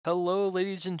Hello,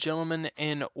 ladies and gentlemen,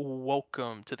 and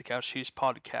welcome to the Couch Cheese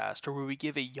Podcast, where we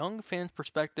give a young fan's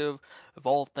perspective of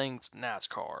all things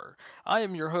NASCAR. I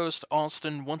am your host,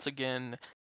 Austin, once again,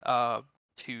 uh,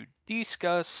 to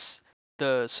discuss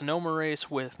the Sonoma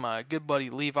race with my good buddy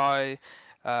Levi,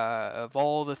 of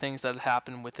all the things that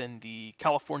happened within the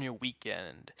California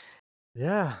weekend.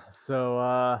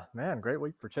 Man, great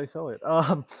week for Chase Elliott.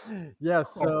 Yeah,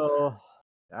 so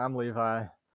I'm Levi,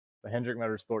 the Hendrick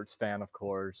Motorsports fan, of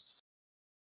course.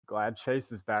 Glad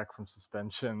Chase is back from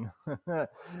suspension.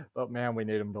 But man, we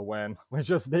need him to win. We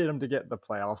just need him to get in the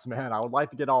playoffs, man. I would like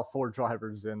to get all four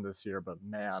drivers in this year, but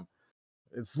man,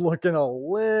 it's looking a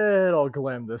little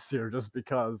glim this year just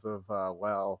because of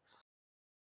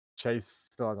Chase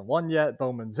still hasn't won yet.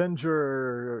 Bowman's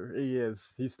injured.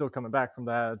 He's still coming back from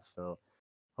that, so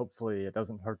hopefully it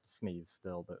doesn't hurt to sneeze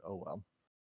still, but oh well.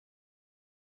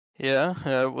 Yeah,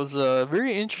 it was a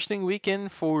very interesting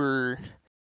weekend for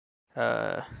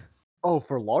uh, Oh,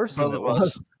 for Larson both it of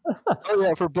us. was. Oh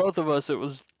yeah, for both of us, it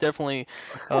was definitely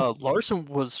Larson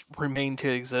was remained to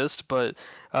exist, but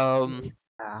good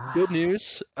Ah,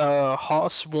 news.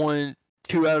 Haas won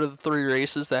two out of the three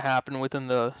races that happened within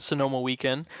the Sonoma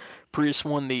weekend. Prius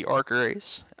won the ARC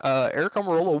race. Eric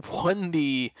Almirola won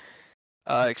the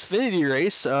Xfinity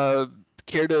race.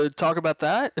 Care to talk about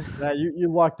that? yeah,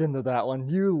 you lucked into that one.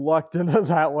 You lucked into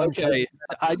that one because Okay,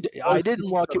 I Larson didn't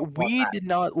luck. should have won We that. did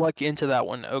not luck into that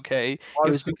one. Okay, it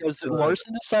was Larson because should.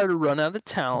 Larson decided to run out of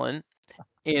talent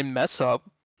and mess up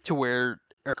to where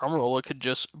Eric Almirola could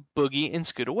just boogie and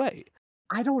scoot away.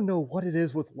 I don't know what it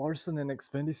is with Larson and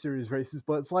Xfinity Series races,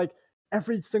 but it's like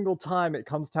every single time it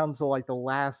comes down to like the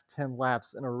last 10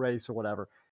 laps in a race or whatever,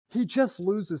 he just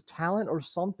loses talent or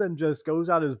something just goes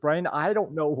out his brain. I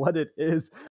don't know what it is,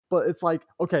 but it's like,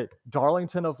 okay,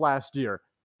 Darlington of last year,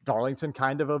 Darlington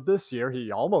kind of this year.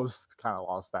 He almost kind of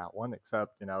lost that one,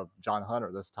 except, John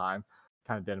Hunter this time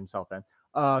kind of did himself in.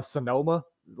 Sonoma,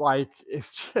 like,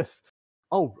 it's just,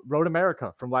 oh, Road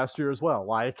America from last year as well.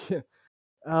 Like,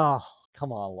 oh,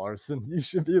 come on, Larson. You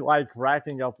should be like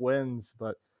racking up wins,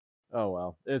 but oh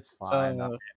well, it's fine.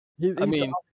 Uh, I He's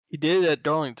mean, he did it at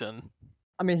Darlington.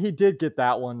 I mean, he did get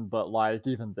that one, but like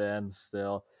even then,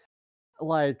 still,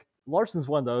 like Larson's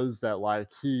one of those that like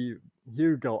he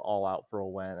would go all out for a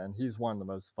win, and he's one of the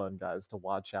most fun guys to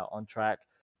watch out on track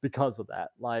because of that.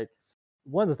 Like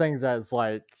one of the things that's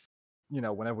like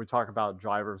whenever we talk about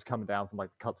drivers coming down from like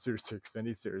the Cup Series to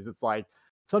Xfinity Series, it's like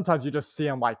sometimes you just see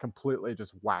them like completely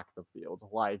just whack the field.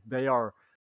 Like they are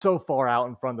so far out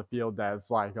in front of the field that it's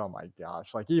like, oh my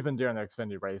gosh. Like even during the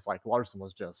Xfinity race, like Larson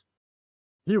was just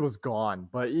he was gone.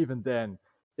 But even then,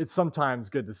 it's sometimes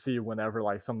good to see whenever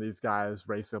like some of these guys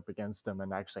race up against him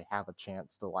and actually have a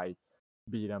chance to like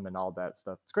beat him and all that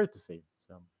stuff. It's great to see.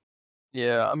 So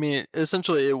Yeah, I mean,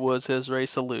 essentially it was his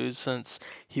race to lose since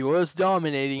he was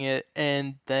dominating it,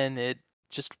 and then it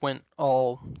just went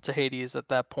all to Hades at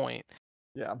that point.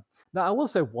 yeah. Now I will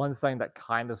say one thing that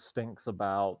kind of stinks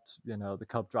about the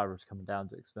Cup drivers coming down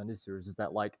to Xfinity Series is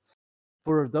that like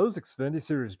for those Xfinity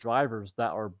Series drivers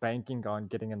that are banking on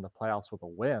getting in the playoffs with a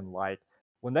win, like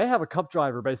when they have a Cup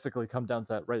driver basically come down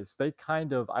to that race, they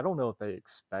kind of I don't know if they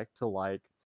expect to like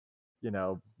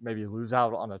maybe lose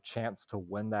out on a chance to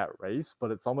win that race,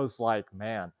 but it's almost like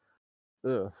man,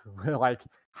 ugh, like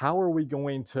how are we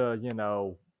going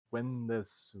to win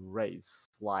this race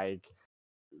like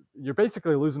you're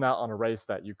basically losing out on a race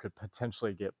that you could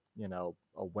potentially get,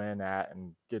 a win at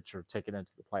and get your ticket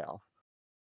into the playoff.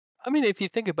 I mean, if you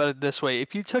think about it this way,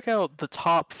 if you took out the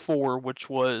top four, which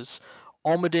was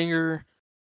Allmendinger,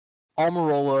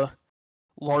 Almirola,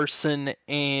 Larson,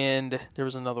 and there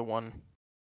was another one.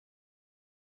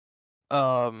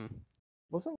 Um,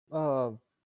 Wasn't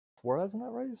Suarez in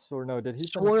that race? Or no, did he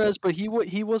finish Suarez, but he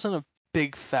wasn't a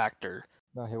big factor.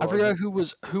 no, he I forgot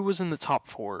wasn't. who was in the top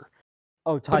four.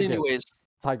 Oh, But Ty Gibbs. anyways,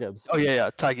 Ty Gibbs. oh yeah, yeah,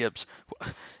 Ty Gibbs.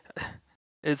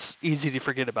 It's easy to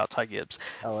forget about Ty Gibbs.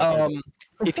 Oh, it Um, is.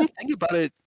 if you think about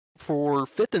it, for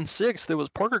fifth and sixth, there was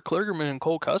Parker Kligerman and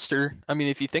Cole Custer. I mean,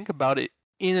 if you think about it,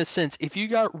 in a sense, if you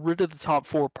got rid of the top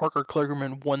four, Parker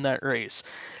Kligerman won that race.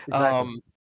 Exactly.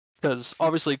 Because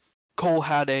obviously Cole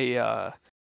had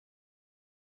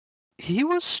he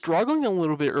was struggling a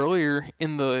little bit earlier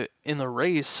in the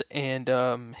race,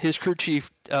 and his crew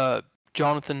chief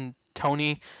Jonathan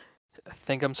Tony, I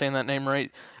think I'm saying that name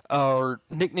right, or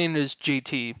nicknamed as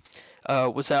JT,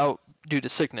 was out due to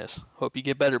sickness. Hope you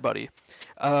get better, buddy.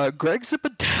 Greg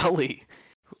Zipadelli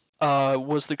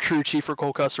was the crew chief for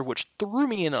Cole Custer, which threw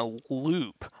me in a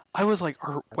loop. I was like,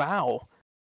 wow.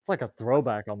 It's like a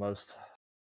throwback almost.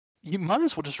 You might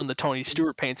as well just run the Tony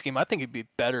Stewart paint scheme. I think it'd be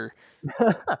better.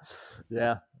 Yeah,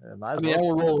 yeah, might I as mean,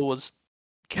 well. Amarola was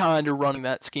kind of running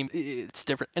that scheme. It's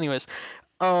different. Anyways,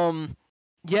 um,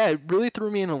 yeah, it really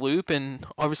threw me in a loop, and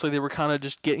obviously they were kind of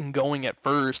just getting going at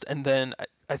first, and then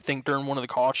I think during one of the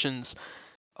cautions,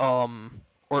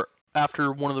 or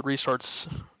after one of the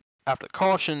restarts, after the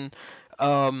caution,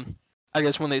 um, I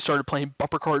guess when they started playing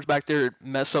bumper cars back there, it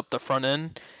messed up the front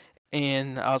end,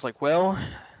 and I was like, well,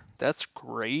 that's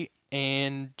great,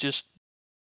 and just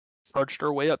trudged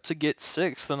our way up to get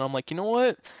sixth. And I'm like, you know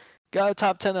what? Got a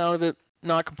top 10 out of it.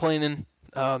 Not complaining.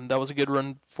 That was a good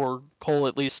run for Cole,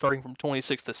 at least starting from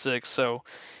 26 to 6. So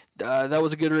that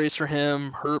was a good race for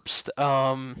him. Herbst,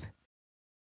 I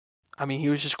mean, he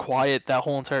was just quiet that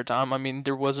whole entire time. I mean,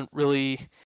 there wasn't really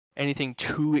anything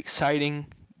too exciting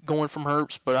going from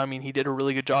Herbst, but I mean, he did a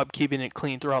really good job keeping it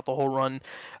clean throughout the whole run.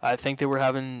 I think they were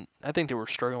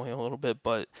struggling a little bit,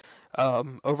 but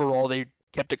overall, they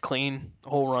kept it clean the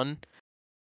whole run.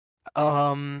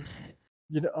 Um,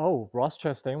 Oh, Ross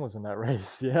Chastain was in that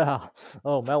race. Yeah.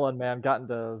 Oh, Melon Man got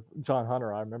into John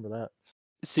Hunter. I remember that.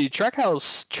 See,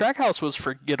 Trackhouse was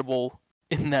forgettable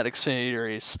in that Xfinity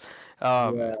race.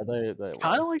 Um, Yeah, they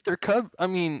kind were. of like their Cup. I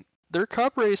mean, their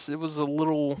Cup race. It was a I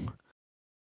little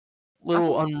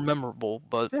find unmemorable,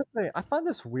 but See, the thing, I find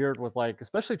this weird with like,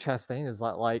 especially Chastain, is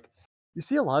that like you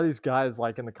see a lot of these guys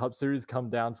like in the Cup Series come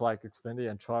down to like Xfinity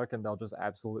and Truck, and they'll just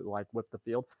absolutely like whip the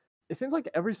field. It seems like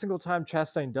every single time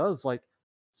Chastain does, like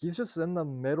he's just in the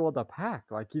middle of the pack,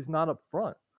 like he's not up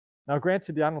front. Now,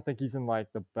 granted, I don't think he's in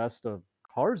like the best of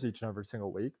cars each and every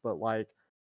single week, but like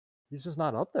he's just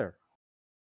not up there.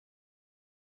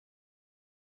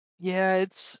 yeah,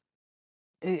 it's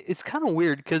kind of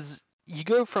weird because you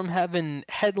go from having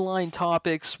headline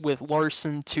topics with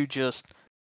Larson to just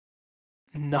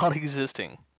not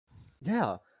existing.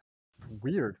 Yeah,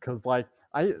 weird because like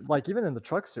I like even in the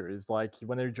Truck Series, like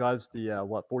when he drives the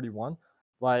what 41,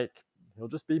 like he'll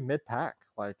just be mid pack,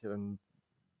 like and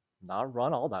not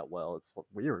run all that well. It's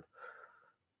weird.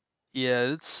 Yeah,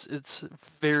 it's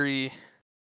very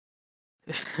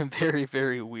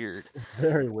very weird.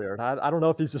 Very weird. I don't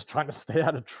know if he's just trying to stay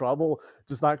out of trouble,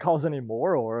 just not cause any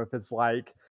more, or if it's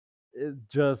like it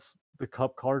just the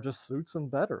cup car just suits him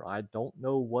better. I don't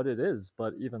know what it is,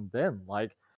 but even then,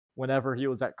 like whenever he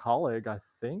was at Colleague, I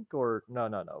think, or no.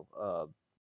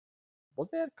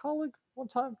 Wasn't he at Colleague one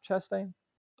time, Chastain?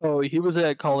 Oh, he was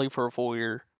at Colleague for a full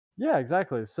year. Yeah,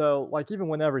 exactly. So, like, even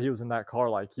whenever he was in that car,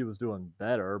 like, he was doing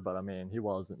better, but I mean, he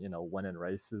wasn't, winning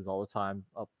races all the time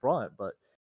up front. But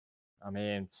I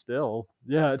mean, still,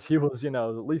 yeah, he was, at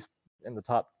least in the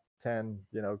top 10,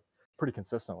 pretty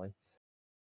consistently.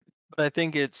 But I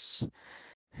think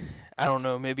I don't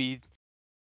know, maybe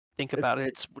think It's about it,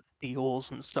 it's with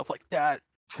deals and stuff like that,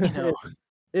 you know. it,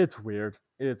 it's weird.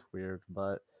 It's weird,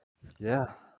 but yeah.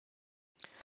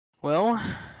 Well,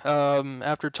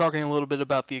 after talking a little bit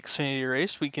about the Xfinity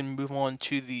race, we can move on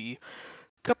to the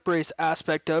Cup race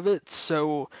aspect of it.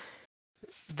 So,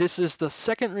 this is the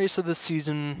second race of the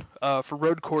season for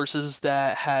road courses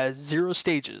that has 0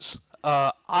 stages.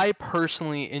 I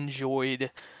personally enjoyed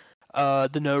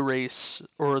the no race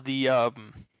or the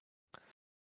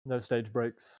No stage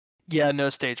breaks. yeah, no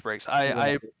stage breaks. I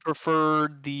Right.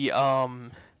 preferred the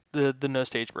no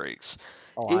stage breaks.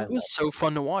 Oh, I It was love so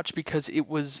fun to watch because it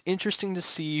was interesting to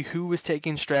see who was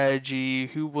taking strategy,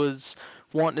 who was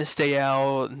wanting to stay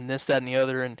out, and this, that, and the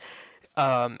other. And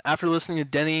after listening to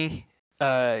Denny,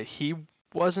 he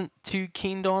wasn't too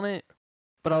keen on it.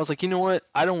 But I was like, you know what?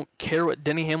 I don't care what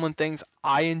Denny Hamlin thinks.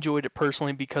 I enjoyed it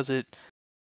personally because it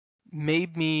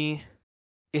made me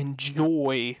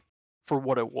enjoy for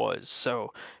what it was.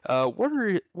 So,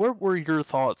 what were your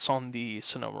thoughts on the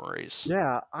Sonoma race?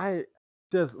 Yeah, I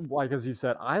just like as you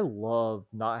said, I love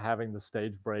not having the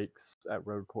stage breaks at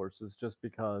road courses just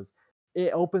because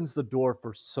it opens the door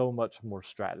for so much more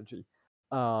strategy.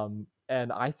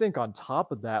 And I think on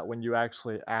top of that, when you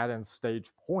actually add in stage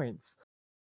points,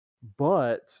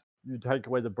 but you take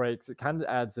away the breaks, it kind of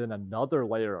adds in another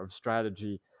layer of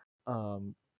strategy.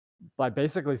 Um, by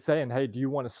basically saying, "Hey, do you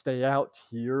want to stay out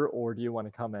here or do you want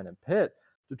to come in and pit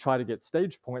to try to get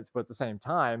stage points?" But at the same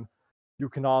time, you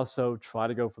can also try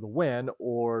to go for the win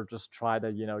or just try to,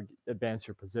 advance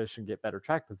your position, get better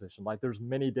track position. Like there's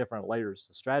many different layers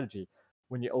to strategy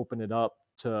when you open it up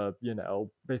to,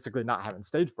 basically not having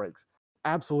stage breaks.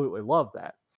 Absolutely love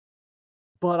that.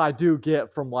 But I do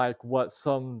get from like what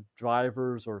some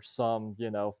drivers or some,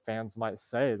 fans might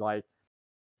say, like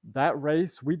that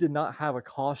race, we did not have a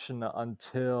caution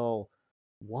until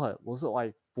what was it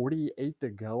like 48 to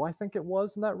go, I think it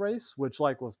was in that race, which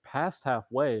like was past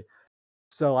halfway.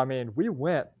 So I mean, we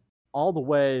went all the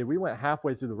way. We went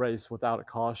halfway through the race without a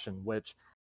caution, which,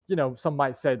 some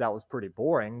might say that was pretty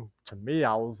boring. To me,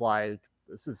 I was like,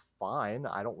 this is fine.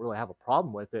 I don't really have a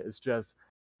problem with it. It's just,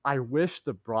 I wish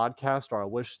the broadcast, or I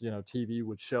wish, TV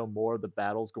would show more of the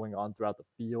battles going on throughout the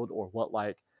field, or what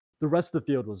like the rest of the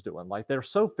field was doing. Like they're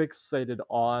so fixated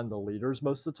on the leaders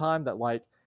most of the time that like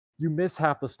you miss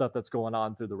half the stuff that's going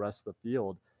on through the rest of the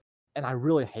field. And I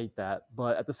really hate that.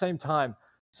 But at the same time,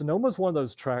 Sonoma's one of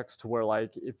those tracks to where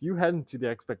like if you head into the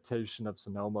expectation of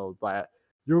Sonoma that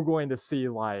you're going to see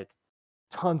like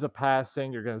tons of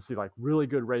passing, you're going to see like really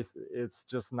good race, it's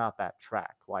just not that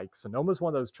track. Like Sonoma's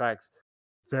one of those tracks,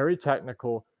 very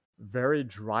technical, very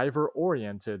driver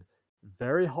oriented,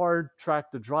 very hard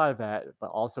track to drive at,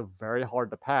 but also very hard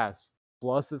to pass.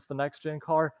 Plus, it's the next gen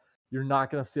car. You're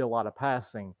not going to see a lot of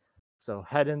passing. So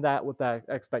head in that with that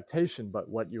expectation. But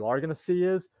what you are going to see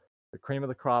is the cream of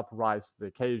the crop rise to the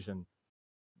occasion,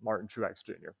 Martin Truex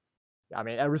Jr. I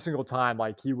mean, every single time,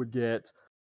 like he would get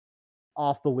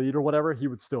off the lead or whatever, he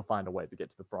would still find a way to get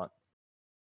to the front.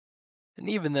 And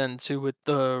even then, too, with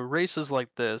the races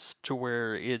like this, to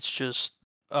where it's just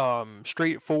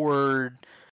straightforward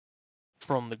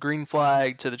from the green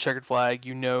flag to the checkered flag,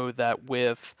 you know that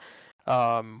with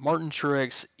Martin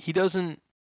Truex, he doesn't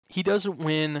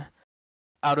win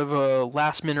out of a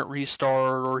last minute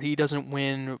restart, or he doesn't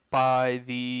win by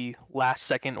the last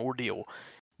second ordeal.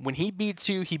 When he beats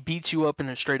you up in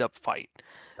a straight up fight.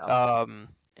 Yeah,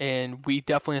 And we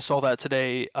definitely saw that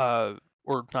today,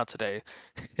 or not today.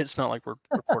 It's not like we're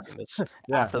recording this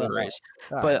yeah, after yeah, the race.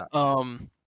 yeah, But yeah.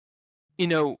 you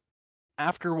know,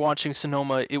 after watching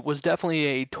Sonoma, it was definitely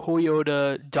a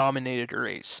Toyota dominated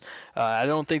race. I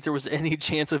don't think there was any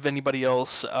chance of anybody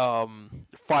else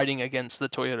fighting against the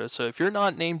Toyota. So if you're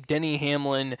not named Denny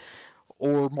Hamlin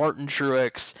or Martin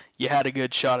Truex, you had a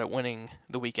good shot at winning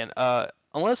the weekend.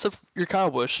 Unless if you're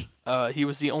Kyle Busch, he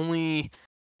was the only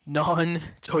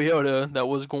non-Toyota that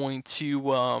was going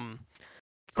to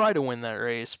try to win that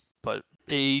race, but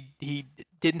he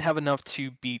didn't have enough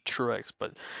to beat Truex.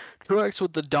 But Truex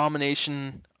with the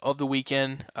domination of the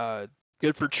weekend,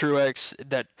 good for Truex.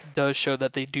 That does show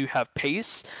that they do have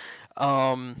pace.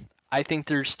 I think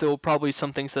there's still probably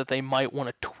some things that they might want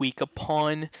to tweak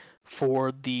upon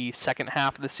for the second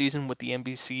half of the season with the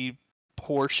NBC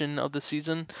portion of the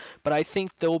season, but I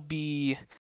think they're going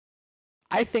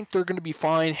to be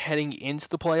fine heading into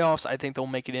the playoffs. I think they'll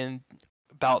make it in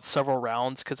about several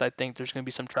rounds because I think there's going to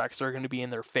be some tracks that are going to be in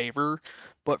their favor.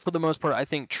 But for the most part, I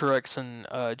think Truex and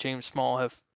James Small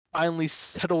have finally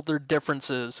settled their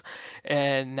differences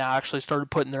and now actually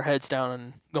started putting their heads down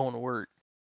and going to work.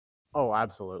 Oh,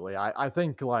 absolutely. I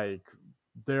think like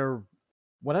they're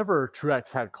whenever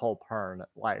Truex had Cole Pern,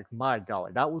 like my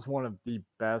golly, that was one of the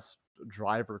best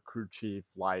driver crew chief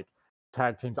like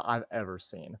tag teams I've ever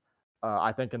seen.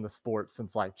 I think in the sport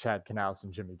since like Chad Knaus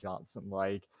and Jimmy Johnson.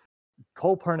 Like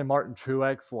Cole Pern and Martin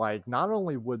Truex, like not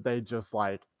only would they just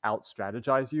like out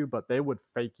strategize you, but they would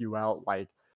fake you out like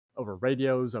over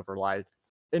radios, over like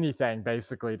anything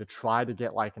basically to try to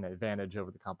get like an advantage over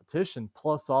the competition.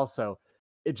 Plus, also,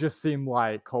 it just seemed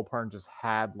like Cole Pern just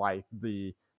had like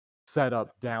the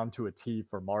setup down to a T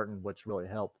for Martin, which really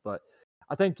helped. But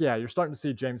I think, yeah, you're starting to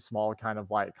see James Small kind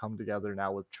of like come together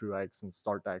now with Truex and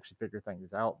start to actually figure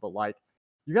things out. But like,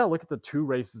 you got to look at the two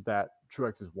races that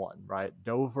Truex has won, right?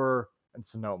 Dover and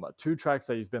Sonoma, two tracks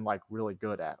that he's been like really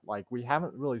good at. Like, we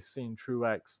haven't really seen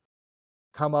Truex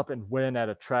come up and win at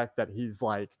a track that he's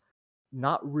like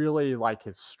not really like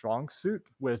his strong suit,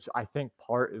 which I think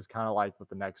part is kind of like with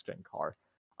the next gen car.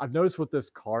 I've noticed with this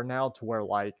car now to where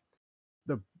like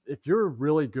the if you're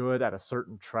really good at a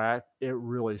certain track, it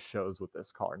really shows with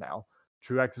this car now.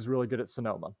 Truex is really good at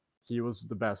Sonoma. He was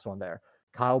the best one there.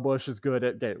 Kyle Busch is good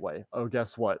at Gateway. Oh,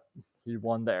 guess what? He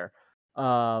won there.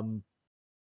 Um,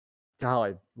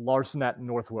 Golly, Larson at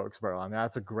North Wilkesboro. I mean,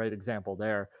 that's a great example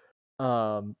there.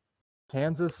 Um,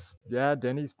 Kansas, yeah,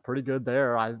 Denny's pretty good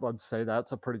there. I would say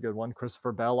that's a pretty good one.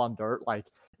 Christopher Bell on dirt. Like,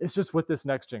 it's just with this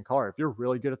next gen car. If you're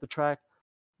really good at the track,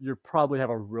 you probably have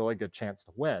a really good chance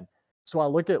to win. So I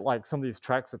look at like some of these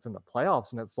tracks that's in the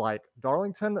playoffs, and it's like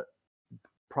Darlington,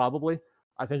 probably.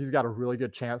 I think he's got a really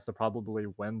good chance to probably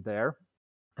win there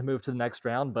and move to the next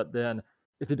round. But then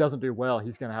if he doesn't do well,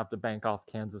 he's going to have to bank off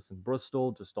Kansas and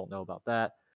Bristol. Just don't know about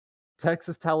that.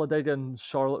 Texas, Talladega, and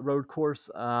Charlotte Road Course.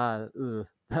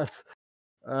 That's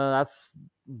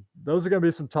those are going to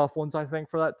be some tough ones, I think,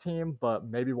 for that team. But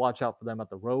maybe watch out for them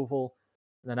at the Roval.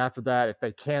 And then after that, if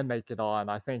they can make it on,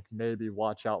 I think maybe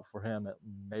watch out for him at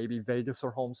maybe Vegas or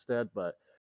Homestead. But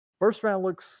first round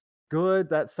looks good.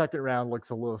 That second round looks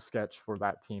a little sketch for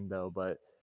that team, though. But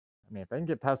I mean, if they can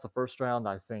get past the first round,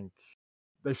 I think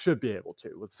they should be able to.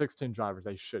 With 16 drivers,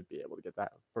 they should be able to get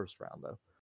that first round though.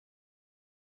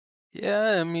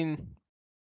 Yeah, I mean,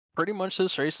 pretty much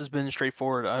this race has been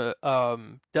straightforward.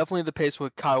 Definitely the pace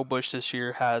with Kyle Busch this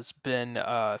year has been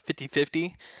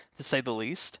 50-50 to say the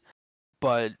least.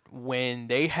 But when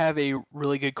they have a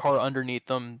really good car underneath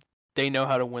them, they know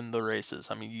how to win the races.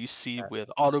 I mean, you see with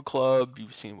Auto Club,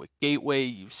 you've seen with Gateway,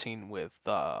 you've seen with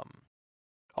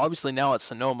obviously now at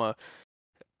Sonoma,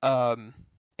 um,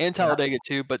 and Yeah, Talladega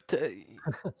too. But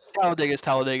Talladega is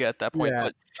Talladega at that point. yeah.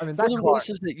 But I mean for that the car.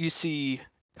 races that you see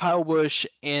Kyle Busch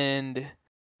and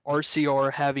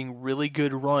RCR having really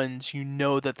good runs, you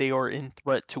know that they are in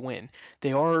threat to win.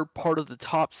 They are part of the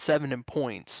top 7 in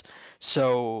points.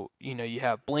 So, you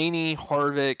have Blaney,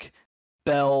 Harvick,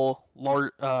 Bell,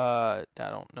 I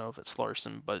don't know if it's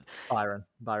Larson, but Byron's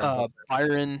up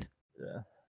Byron there.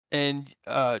 Yeah. and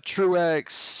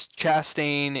Truex,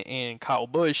 Chastain, and Kyle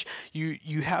Busch.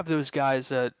 You have those guys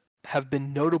that have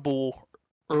been notable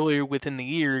earlier within the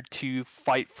year to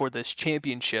fight for this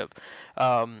championship.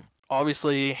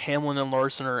 Obviously, Hamlin and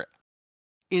Larson are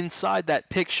inside that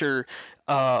picture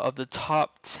of the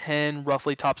top 10,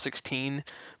 roughly top 16.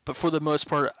 But for the most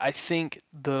part, I think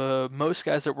the most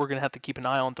guys that we're going to have to keep an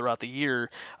eye on throughout the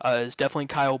year is definitely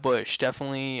Kyle Busch,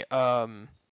 definitely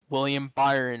William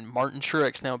Byron, Martin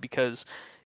Truex now, because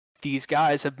these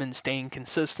guys have been staying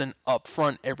consistent up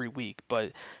front every week.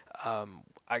 But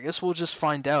I guess we'll just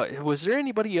find out. Was there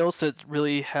anybody else that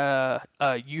really you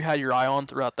had your eye on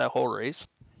throughout that whole race?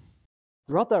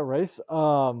 Throughout that race,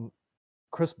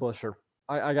 Chris Buescher.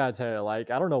 I gotta tell you,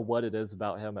 like, I don't know what it is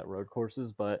about him at road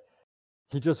courses, but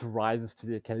he just rises to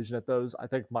the occasion at those. I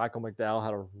think Michael McDowell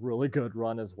had a really good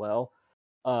run as well.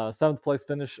 Seventh place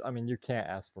finish. I mean, you can't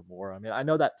ask for more. I mean, I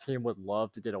know that team would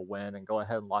love to get a win and go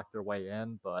ahead and lock their way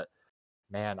in, but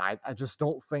man, I just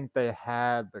don't think they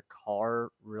had the car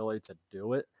really to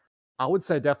do it. I would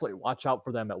say definitely watch out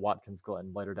for them at Watkins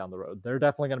Glen later down the road. They're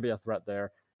definitely going to be a threat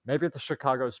there. Maybe at the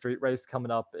Chicago Street Race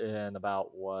coming up in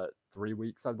about what 3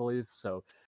 weeks, I believe. So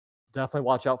definitely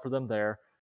watch out for them there.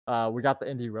 We got the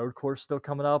Indy Road Course still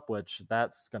coming up, which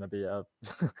that's going to be a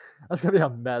that's going to be a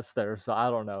mess there. So I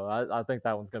don't know. I think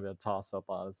that one's going to be a toss up,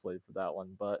 honestly, for that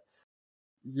one. But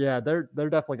yeah, they're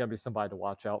definitely going to be somebody to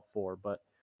watch out for. But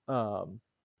um,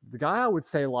 the guy I would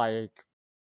say like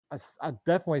I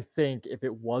definitely think if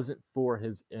it wasn't for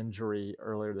his injury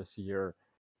earlier this year,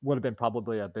 would have been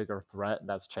probably a bigger threat, and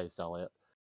that's Chase Elliott.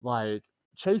 Like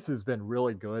Chase has been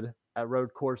really good at road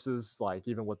courses, like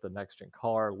even with the next gen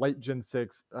car, late Gen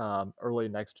 6, early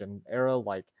next gen era,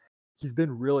 like he's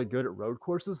been really good at road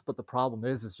courses, but the problem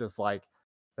is just like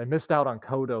they missed out on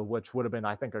Coda, which would have been,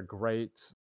 I think, a great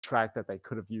track that they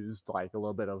could have used like a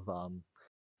little bit of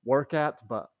work at,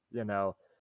 but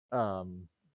um,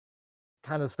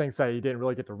 kind of stinks that he didn't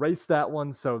really get to race that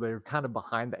one, so they're kind of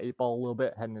behind the eight ball a little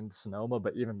bit heading into Sonoma.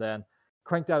 But even then,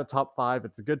 cranked out a top 5.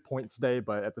 It's a good points day,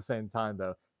 but at the same time,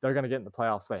 though, they're going to get in the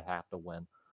playoffs. They have to win.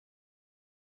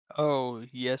 Oh,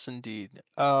 yes, indeed.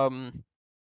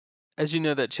 As you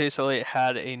know, that Chase Elliott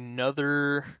had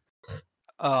another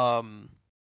um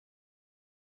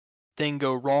thing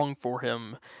go wrong for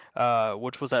him,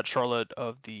 which was at Charlotte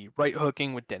of the right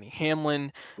hooking with Denny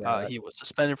Hamlin. Yeah, that He was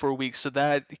suspended for a week, so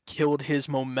that killed his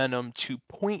momentum to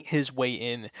point his way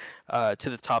in to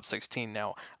the top 16.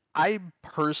 Now, I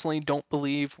personally don't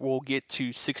believe we'll get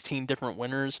to 16 different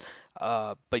winners,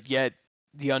 but yet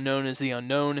the unknown is the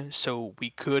unknown, so we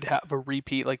could have a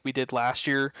repeat like we did last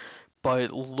year.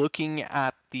 But looking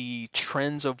at the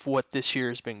trends of what this year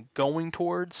has been going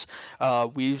towards,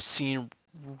 we've seen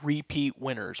repeat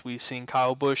winners. We've seen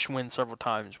Kyle Busch win several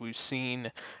times. We've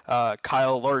seen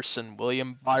Kyle Larson,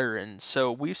 William Byron.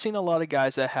 So we've seen a lot of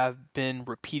guys that have been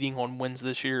repeating on wins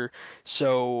this year.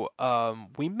 So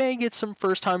we may get some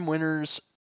first time winners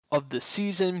of the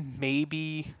season,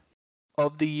 maybe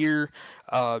of the year.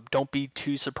 Don't be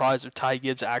too surprised if Ty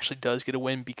Gibbs actually does get a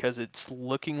win because it's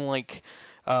looking like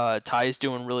Ty is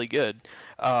doing really good.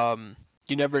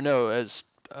 You never know. As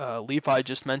Levi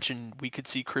just mentioned, we could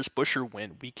see Chris Buescher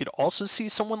win. We could also see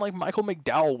someone like Michael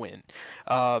McDowell win.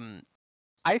 Um,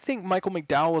 I think Michael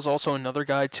McDowell is also another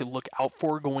guy to look out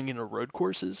for going into road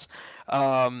courses.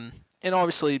 And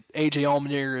obviously AJ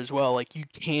Allmendinger as well. Like you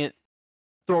can't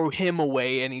throw him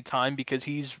away anytime because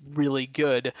he's really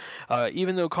good.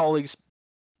 Even though colleagues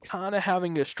kind of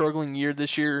having a struggling year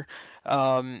this year,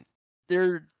 um,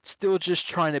 they're still just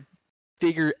trying to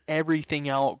figure everything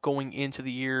out going into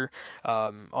the year.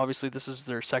 Obviously, this is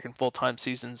their second full time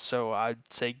season, so I'd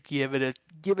say give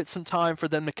it some time for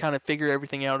them to kind of figure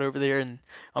everything out over there, and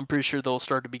I'm pretty sure they'll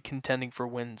start to be contending for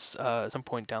wins at some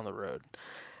point down the road.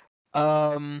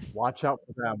 Um, Watch out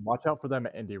for them. Watch out for them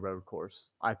at Indy Road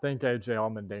Course. I think AJ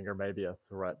Allmendinger may be a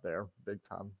threat there, big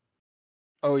time.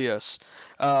 oh yes,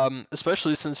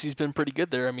 especially since he's been pretty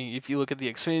good there. I mean, if you look at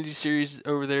the Xfinity Series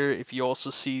over there, if you also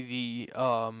see the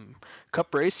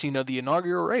Cup race, the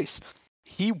inaugural race,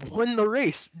 he won the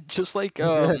race just like He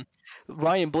did.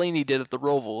 Ryan Blaney did at the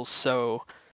Rovals. So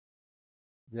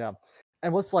Yeah.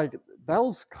 And what's like that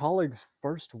was Colleague's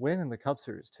first win in the Cup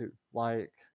Series too.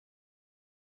 Like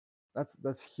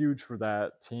that's huge for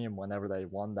that team whenever they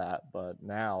won that. But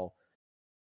now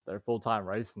they're full time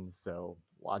racing, so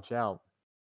watch out.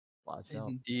 Watch out.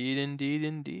 indeed, indeed,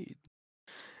 indeed.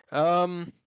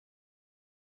 Um,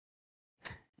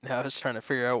 Now I was trying to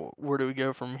figure out where do we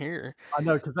go from here. I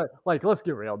know because like let's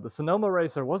get real. The Sonoma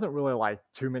race there wasn't really like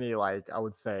too many like I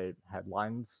would say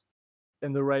headlines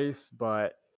in the race,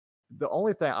 but the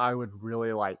only thing I would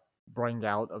really like bring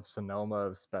out of Sonoma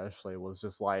especially was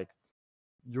just like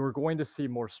you're going to see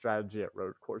more strategy at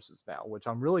road courses now, which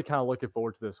I'm really kind of looking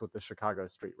forward to this with the Chicago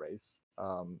street race,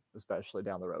 especially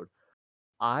down the road.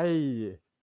 I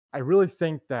I really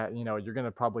think that you're going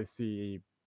to probably see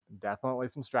definitely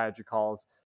some strategy calls,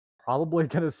 probably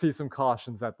going to see some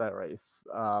cautions at that race.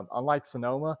 Unlike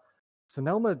Sonoma,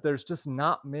 there's just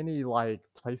not many like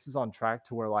places on track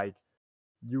to where like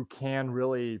you can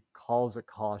really cause a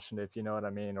caution if you know what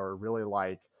I mean, or really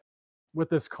like with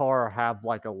this car have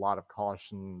like a lot of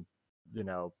caution,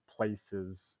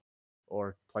 places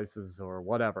or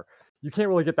whatever. You can't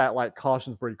really get that like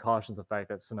cautions breed cautions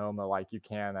effect at Sonoma like you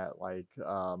can at like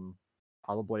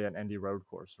probably an Indy road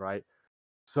course, right?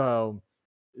 So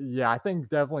yeah, I think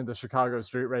definitely the Chicago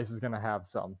street race is going to have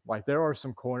some. Like there are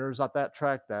some corners at that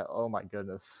track that oh my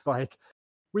goodness, like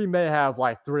we may have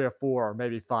like 3 or 4 or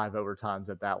maybe 5 overtimes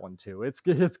at that one too. It's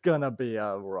gonna be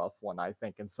a rough one, I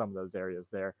think, in some of those areas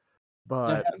there.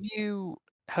 Now, But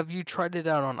have you tried it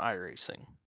out on iRacing?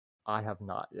 I have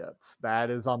not yet. That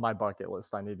is on my bucket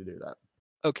list. I need to do that.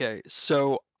 Okay,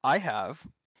 so I have.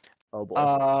 Oh boy.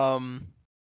 Um,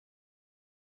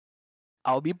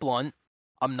 I'll be blunt.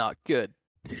 I'm not good.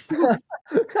 I'm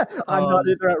not um,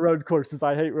 either at road courses.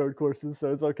 I hate road courses,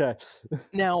 so it's okay.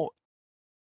 Now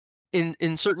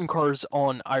in certain cars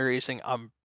on iRacing,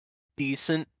 I'm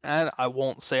decent at. I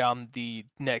won't say I'm the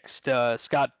next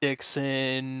Scott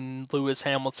Dixon, Lewis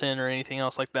Hamilton, or anything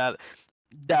else like that.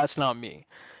 That's not me.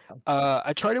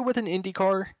 I tried it with an Indy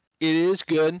car. It is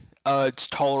good. It's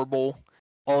tolerable.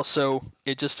 Also,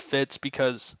 it just fits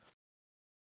because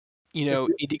It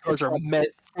fe Indy it cars are prob meant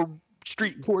for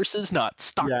street courses, not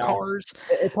stock yeah, cars.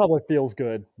 it probably feels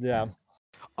good. Yeah.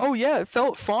 Oh yeah, it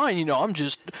felt fine. I'm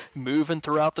just moving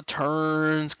throughout the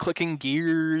turns, clicking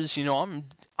gears.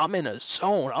 I'm in a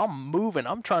zone. I'm moving.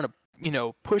 I'm trying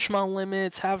to push my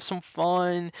limits, have some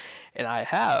fun, and I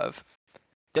have.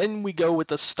 Then we go with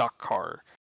the stock car.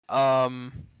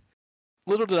 Um,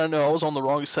 Little did I know I was on the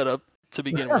wrong setup to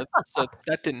begin with, so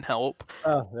that didn't help.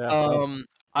 Oh, yeah, oh, Um,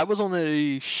 I was on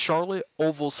a Charlotte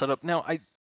Oval setup. Now I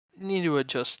need to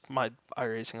adjust my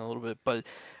iRacing a little bit, but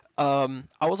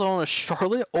I was on a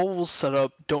Charlotte Oval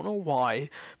setup. Don't know why,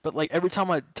 but like every time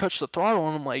I touch the throttle,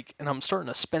 and I'm starting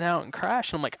to spin out and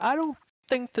crash, and I'm like, I don't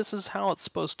think this is how it's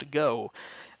supposed to go.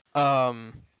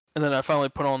 And then I finally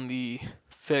put on the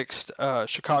fixed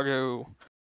Chicago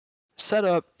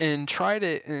setup and tried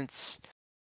it, and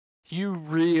you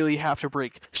really have to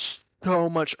brake so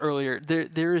much earlier.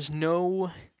 There is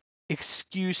no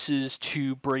excuses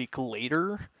to brake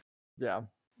later. yeah.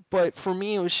 But for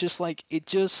me, it was just like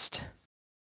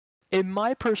in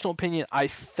my personal opinion, I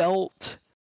felt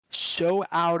so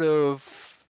out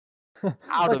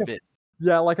Like a of it,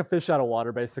 yeah, like a fish out of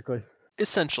water, basically.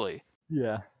 essentially.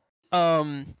 Yeah.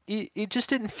 It just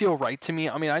didn't feel right to me.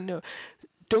 I mean, I know.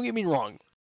 Don't get me wrong.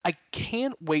 I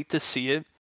can't wait to see it.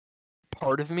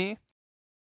 Part of me,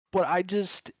 but I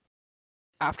just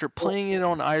after Well, playing it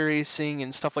on iRacing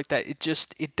and stuff like that,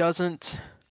 it doesn't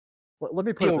let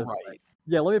me put it feel this way. right.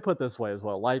 Yeah, let me put it this way as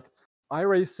well. Like,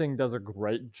 iRacing does a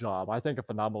great job. I think a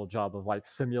phenomenal job of like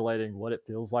simulating what it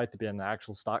feels like to be in an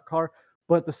actual stock car.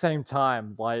 But at the same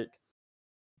time, like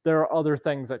there are other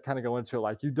things that kind of go into it.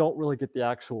 Like you don't really get the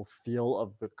actual feel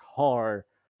of the car,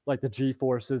 like the G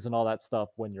forces and all that stuff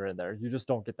when you're in there. You just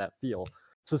don't get that feel.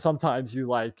 So sometimes you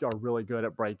like are really good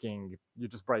at braking, you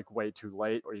just brake way too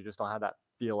late, or you just don't have that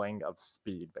feeling of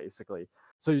speed, basically.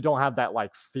 So you don't have that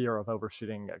like fear of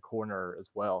overshooting a corner as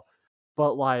well.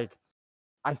 But like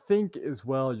I think as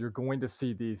well, you're going to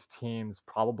see these teams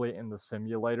probably in the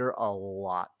simulator a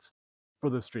lot for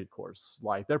the street course.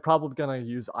 Like they're probably going to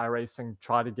use iRacing,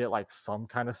 try to get like some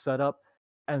kind of setup,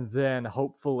 and then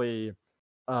hopefully,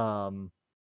 um,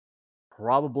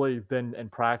 probably then in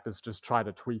practice just try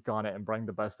to tweak on it and bring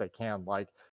the best they can. Like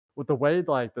with the way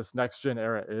like this next gen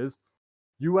era is,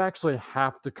 you actually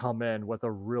have to come in with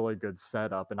a really good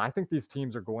setup. And I think these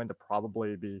teams are going to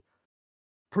probably be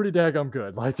pretty daggum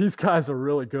good. Like these guys are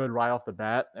really good right off the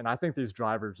bat. And I think these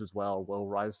drivers as well will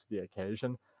rise to the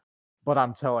occasion. But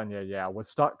I'm telling you, yeah, with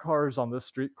stock cars on this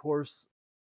street course,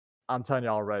 I'm telling you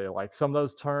already, like some of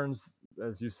those turns,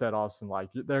 as you said, Austin, like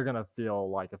they're gonna feel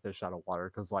like a fish out of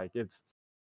water because like it's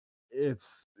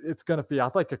gonna feel. I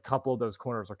think a couple of those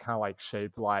corners are kind of like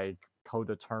shaped like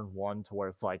Coda Turn One, to where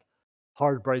it's like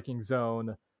hard braking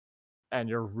zone, and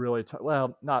you're really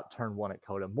well, not Turn One at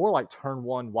Coda, more like Turn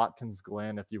One Watkins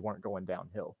Glen if you weren't going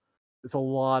downhill. It's a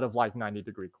lot of like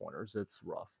 90-degree corners. It's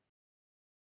rough.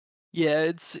 Yeah,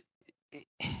 it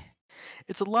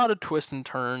it's a lot of twists and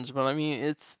turns, but I mean,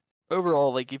 it's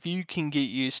overall, like, if you can get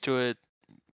used to it,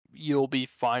 you'll be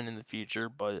fine in the future,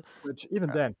 but, Which even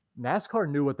uh then, NASCAR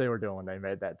knew what they were doing when they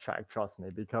made that track, trust me,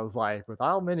 because like with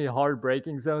how many hard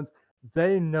braking zones,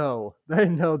 they know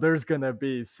there's gonna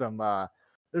be some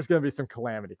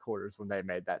calamity quarters when they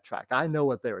made that track. I know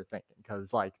what they were thinking,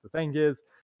 because like the thing is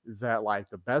that like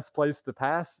the best place to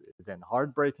pass is in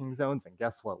hard braking zones, and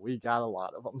guess what? We got a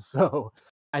lot of them. So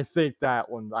I think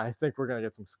we're gonna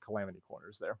get some calamity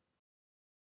corners there.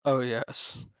 oh,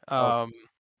 yes. Oh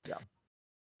yeah.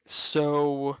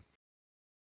 So,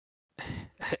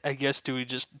 I guess do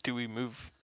we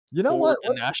move You know forward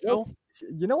what? to Nashville?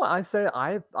 You know what I say?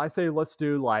 I say let's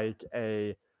do like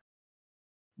a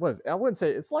what is it? I wouldn't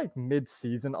say it's like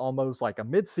mid-season almost, like a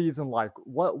mid-season, like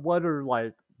what are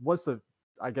like what's the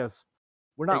I guess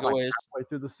we're not like Takeaways? halfway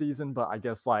through the season, but I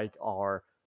guess like our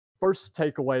first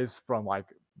takeaways from like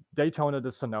Daytona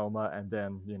to Sonoma, and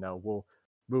then we'll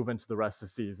move into the rest of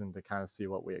the season to kind of see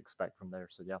what we expect from there.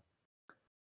 So yeah.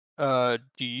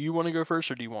 Do you wanna go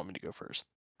first, or do you want me to go first?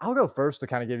 I'll go first to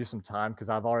kind of give you some time because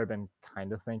I've already been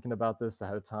kind of thinking about this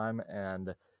ahead of time.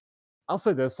 And I'll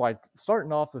say this, like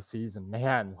starting off the season,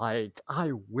 man, like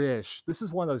I wish this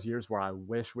is one of those years where I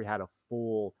wish we had a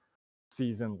full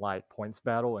season like points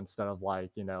battle instead of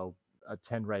like, a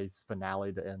 10 race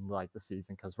finale to end like the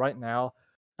season. Cause right now,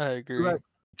 I agree. Truex,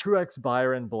 Truex,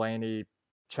 Byron, Blaney,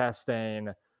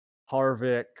 Chastain,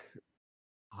 Harvick,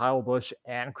 Kyle Busch,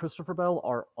 and Christopher Bell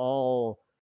are all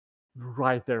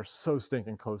right there so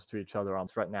stinking close to each other on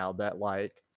this right now that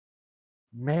like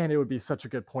man, it would be such a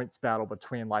good points battle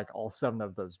between like all seven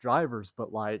of those drivers,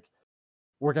 but like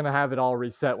we're gonna have it all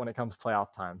reset when it comes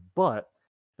playoff time. But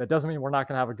that doesn't mean we're not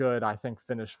gonna have a good, I think,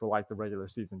 finish for like the regular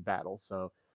season battle.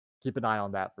 So keep an eye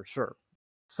on that for sure.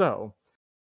 So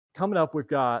coming up, we've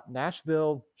got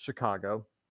Nashville, Chicago,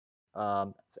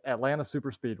 Atlanta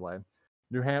Super Speedway,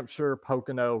 New Hampshire,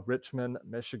 Pocono, Richmond,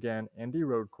 Michigan, Indy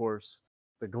Road Course,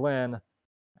 the Glen,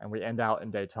 and we end out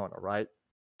in Daytona, right?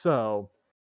 So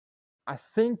I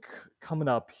think coming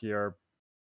up here,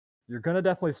 you're going to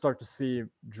definitely start to see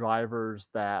drivers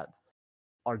that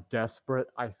are desperate,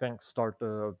 I think, start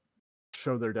to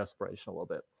show their desperation a little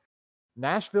bit.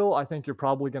 Nashville, I think you're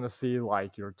probably going to see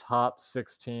like your top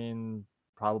 16,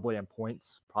 probably in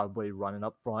points, probably running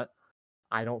up front.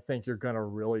 I don't think you're going to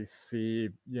really see,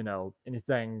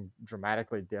 anything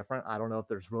dramatically different. I don't know if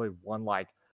there's really one like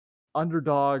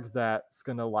underdog that's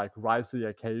going to like rise to the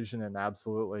occasion and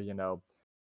absolutely,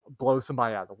 blow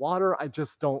somebody out of the water. I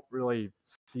just don't really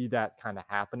see that kind of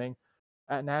happening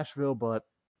at Nashville. But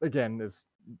again, it's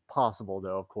possible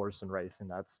though, of course, in racing.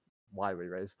 That's why we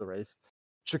race the race.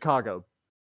 Chicago.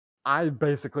 I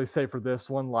basically say for this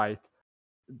one, like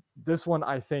this one,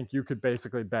 I think you could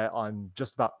basically bet on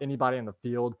just about anybody in the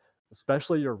field,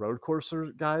 especially your road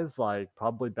courser guys. Like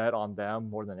probably bet on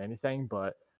them more than anything.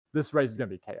 But this race is going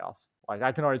to be chaos. Like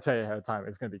I can already tell you ahead of time,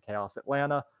 it's going to be chaos.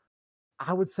 Atlanta,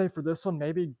 I would say for this one,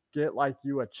 maybe get like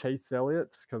you a Chase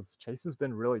Elliott because Chase has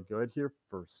been really good here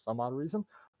for some odd reason.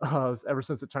 Ever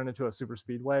since it turned into a super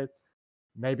speedway,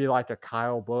 maybe like a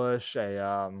Kyle Busch,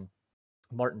 a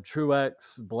Martin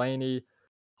Truex, Blaney,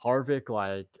 Harvick.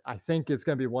 Like I think it's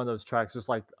going to be one of those tracks, just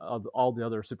like all the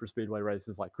other super speedway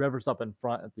races. Like whoever's up in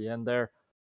front at the end there,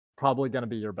 probably going to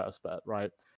be your best bet,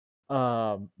 right?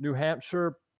 New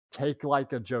Hampshire, take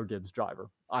like a Joe Gibbs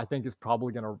driver. I think is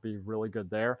probably going to be really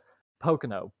good there.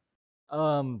 Pocono,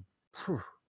 um,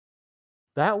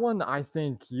 that one I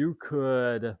think you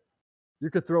could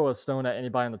throw a stone at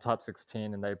anybody in the top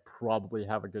 16 and they probably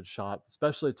have a good shot,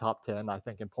 especially top 10. I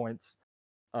think in points,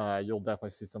 you'll definitely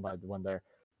see somebody win there.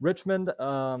 Richmond,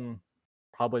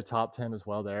 probably top 10 as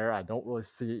well there. I don't really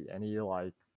see any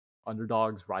like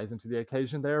underdogs rising to the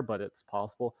occasion there, but it's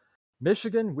possible.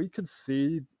 Michigan, we could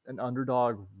see an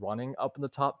underdog running up in the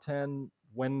top 10,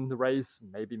 win the race,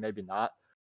 maybe, maybe not.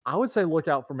 I would say look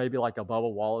out for maybe like a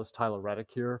Bubba Wallace, Tyler Reddick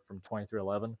here from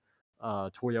 2311.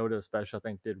 Toyota, especially, I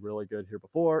think did really good here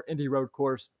before. Indy Road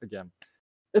Course, again,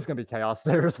 it's going to be chaos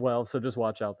there as well. So just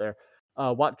watch out there.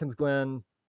 Watkins Glen,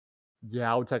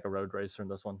 yeah, I would take a road racer in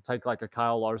this one. Take like a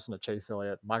Kyle Larson, a Chase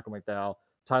Elliott, Michael McDowell,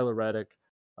 Tyler Reddick,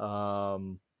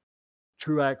 um,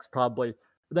 Truex probably.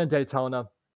 But then Daytona,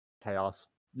 chaos.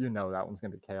 You know that one's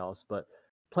going to be chaos. But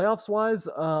playoffs wise,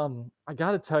 I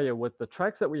got to tell you, with the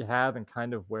tracks that we have and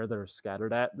kind of where they're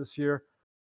scattered at this year,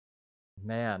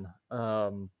 man,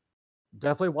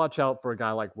 definitely watch out for a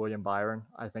guy like William Byron.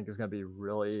 I think is going to be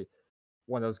really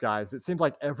one of those guys. It seems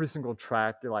like every single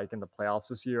track, like in the playoffs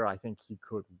this year, I think he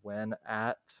could win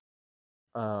at.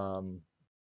 Um,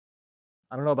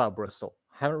 I don't know about Bristol.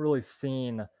 Haven't really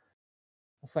seen.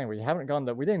 That's the thing. We haven't gone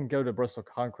to. We didn't go to Bristol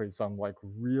Concrete, so I'm like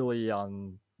really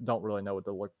on. Don't really know what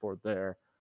to look for there.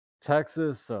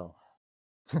 Texas, so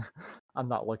I'm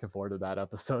not looking forward to that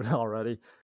episode already.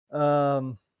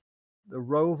 Um, the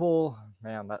Roval,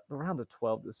 man, that the round of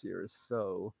 12 this year is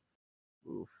so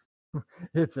oof.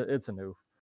 It's a new,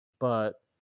 but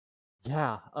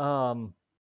yeah. I'm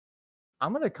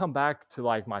gonna come back to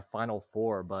like my final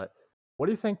four, but what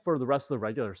do you think for the rest of the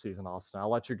regular season, Austin? I'll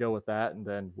let you go with that, and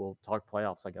then we'll talk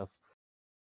playoffs, I guess.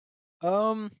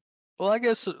 Um, well, I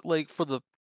guess like for the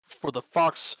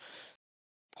Fox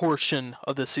portion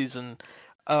of the season,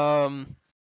 um,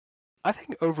 I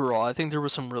think overall, I think there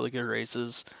was some really good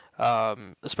races,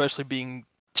 especially being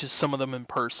just some of them in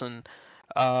person.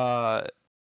 Uh,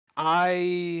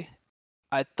 I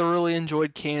I thoroughly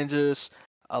enjoyed Kansas.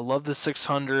 I love the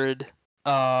 600.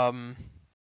 Um,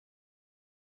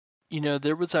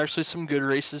 there was actually some good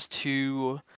races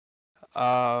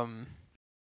um,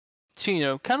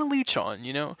 kind of leech on.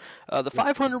 The Yeah,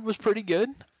 500 was pretty good.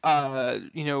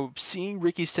 Seeing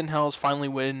Ricky Stenhouse finally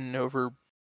win over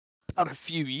about a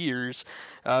few years.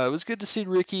 It was good to see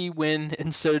Ricky win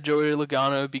instead of Joey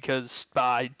Logano because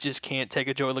I just can't take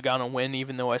a Joey Logano win,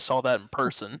 even though I saw that in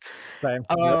person. same.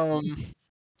 Yep. Um,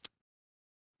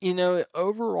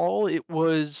 overall it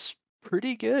was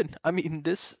pretty good. I mean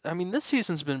this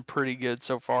season's been pretty good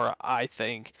so far, I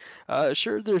think.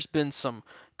 Sure there's been some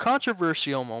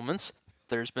controversial moments.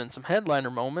 There's been some headliner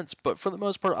moments, but for the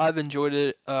most part I've enjoyed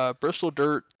it. Bristol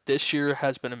Dirt this year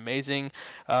has been amazing.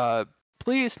 Uh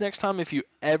Please next time if you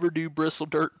ever do Bristol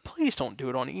Dirt, please don't do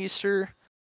it on Easter.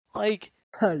 Like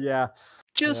Yeah, yeah.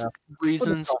 just For the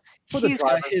reasons. for the He's got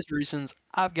driver his reasons,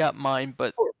 I've got mine,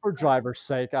 but for driver's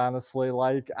sake, honestly,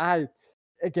 like I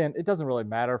again, it doesn't really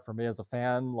matter for me as a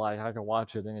fan. Like I can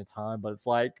watch it anytime, but it's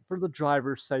like for the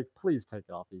driver's sake, please take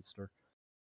it off Easter.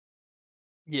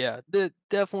 yeah,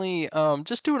 definitely.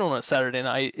 Just do it on a Saturday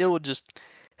night. It will just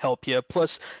help you.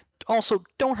 Plus, also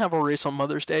don't have a race on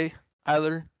Mother's Day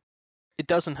either. It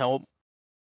doesn't help.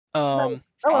 No,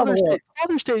 no, I'm aware.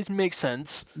 Father's Days make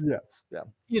sense, Yes,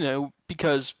 yeah.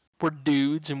 because we're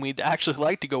dudes and we'd actually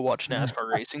like to go watch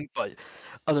NASCAR racing. But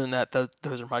other than that,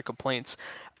 those are my complaints.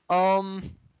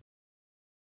 Um,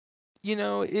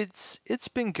 it's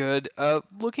been good.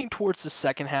 Looking towards the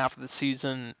second half of the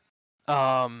season,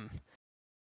 um,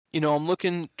 I'm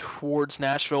looking towards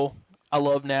Nashville. I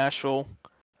love Nashville.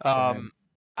 Same, Um, same.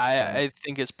 I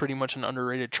think it's pretty much an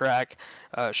underrated track.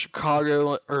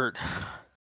 Chicago, or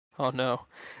oh no,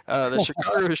 the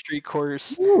Chicago Street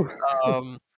Course. Woo.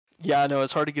 Um, yeah, I know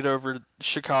it's hard to get over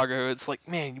Chicago. It's like,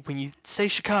 man, when you say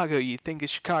Chicago, you think of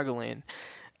Chicagoland.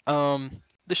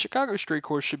 The Chicago Street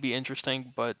Course should be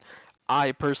interesting, but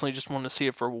I personally just want to see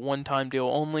it for a one-time deal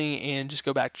only and just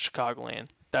go back to Chicagoland.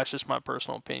 That's just my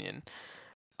personal opinion.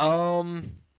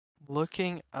 Um, I'm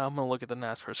gonna look at the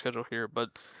NASCAR schedule here, but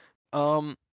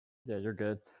um, Yeah, you're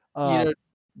good. you Um, know,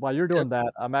 while you're def- doing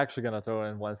that, I'm actually gonna throw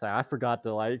in one thing. I forgot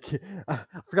to like, I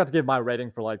forgot to give my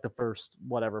rating for like the first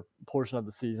whatever portion of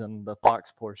the season, the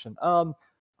Fox portion.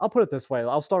 I'll put it this way.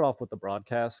 I'll start off with the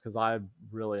broadcast because I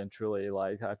really and truly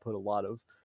like I put a lot of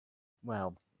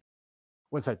well,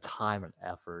 wouldn't say time and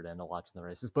effort into watching the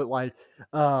races, but like,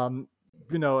 um,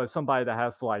 as somebody that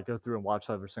has to like go through and watch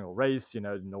every single race, in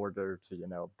order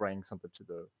to bring something to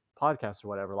the podcast or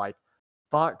whatever, like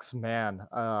Fox, man,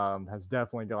 has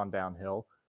definitely gone downhill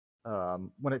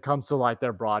when it comes to like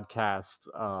their broadcast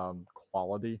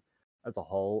quality as a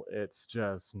whole. It's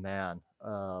just man,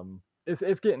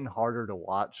 it's getting harder to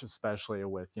watch, especially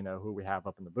with who we have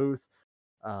up in the booth.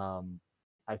 Um,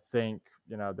 I think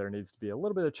there needs to be a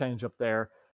little bit of change up there.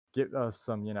 Get us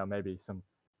some maybe some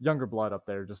younger blood up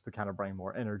there just to kind of bring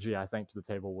more energy. I think to the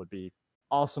table would be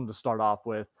awesome to start off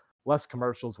with. Less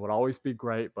commercials would always be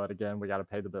great, but again, we got to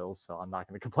pay the bills, so I'm not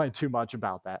going to complain too much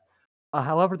about that.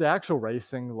 However, the actual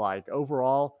racing, like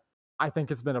overall, I think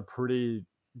it's been a pretty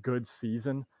good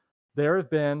season, there have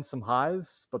been some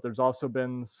highs, but there's also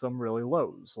been some really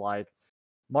lows, like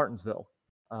Martinsville.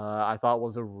 I thought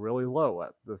was a really low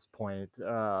at this point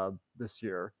this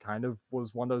year. Kind of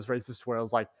was one of those races to where I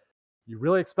was like, you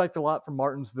really expect a lot from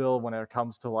Martinsville when it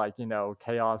comes to like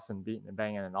chaos and beating and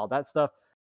banging and all that stuff.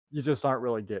 You just aren't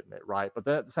really getting it right. But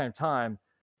then at the same time,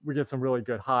 we get some really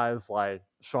good highs like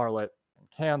Charlotte and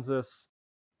Kansas.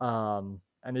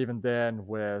 And even then,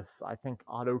 with I think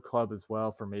Auto Club as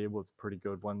well for me was a pretty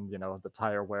good one. The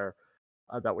tire wear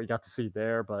that we got to see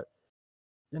there. But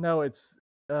it's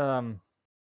um,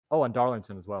 oh, and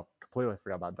Darlington as well. Completely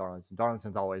forgot about Darlington.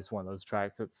 Darlington's always one of those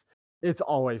tracks. It's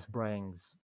always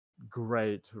brings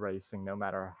great racing, no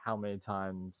matter how many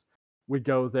times we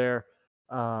go there.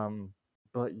 Um,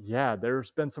 but yeah, there's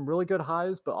been some really good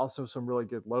highs, but also some really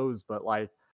good lows. But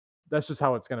like that's just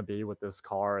how it's going to be with this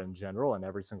car in general and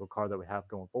every single car that we have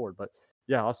going forward. But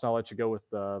yeah, Austin, I'll let you go with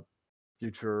the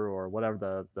future or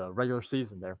whatever the regular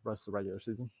season there, rest of the regular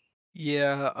season.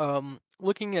 Yeah,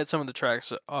 looking at some of the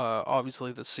tracks,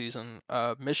 obviously this season,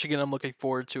 Michigan, I'm looking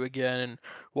forward to again.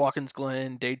 Watkins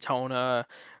Glen, Daytona,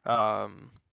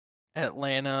 um,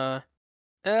 Atlanta.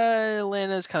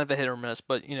 Atlanta is kind of a hit or miss,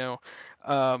 but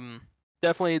um,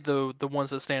 definitely the ones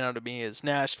that stand out to me is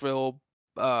Nashville,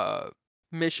 uh,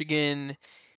 Michigan,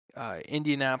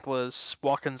 Indianapolis,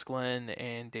 Watkins Glen,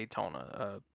 and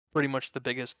Daytona. Pretty much the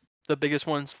biggest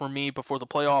ones for me before the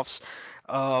playoffs.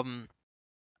 Um,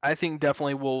 I think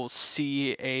definitely we'll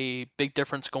see a big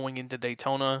difference going into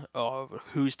Daytona of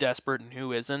who's desperate and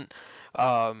who isn't.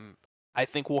 Um, I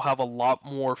think we'll have a lot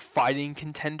more fighting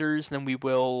contenders than we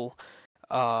will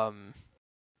um,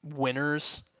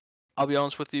 winners. I'll be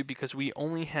honest with you because we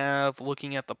only have,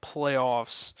 looking at the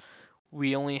playoffs,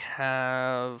 we only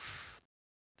have.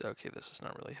 Okay, this is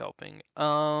not really helping.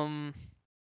 1,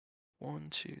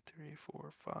 2, 3,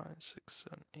 4, 5, 6,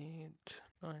 7, 8,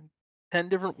 9, 10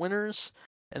 different winners,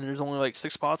 and there's only like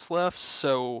 6 spots left.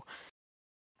 So,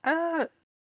 uh,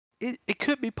 it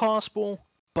could be possible,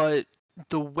 but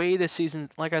the way the season,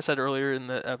 like I said earlier in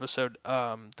the episode,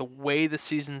 the way the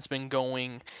season's been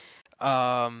going,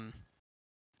 um,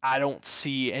 I don't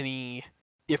see any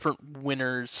different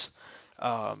winners,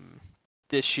 um,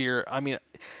 this year. I mean,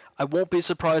 I won't be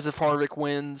surprised if Harvick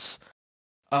wins.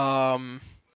 Um,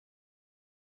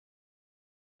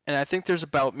 and I think there's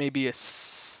about maybe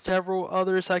several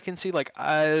others I can see. Like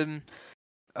um,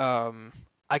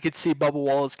 I could see Bubba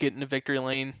Wallace getting a victory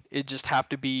lane. It just have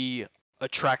to be a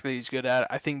track that he's good at.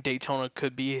 I think Daytona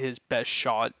could be his best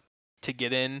shot to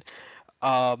get in.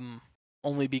 Um,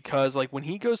 Only because like when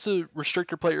he goes to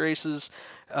restrictor plate races,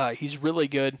 he's really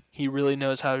good. He really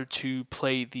knows how to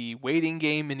play the waiting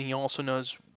game, and he also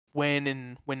knows when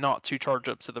and when not to charge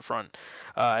up to the front.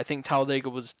 I think Talladega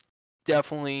was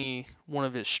definitely one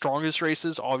of his strongest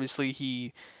races.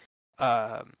 Obviously,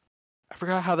 um I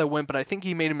forgot how that went, but I think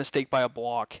he made a mistake by a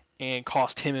block and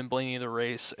cost him and Blaney the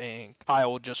race, and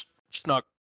Kyle just snuck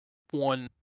one,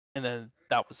 and then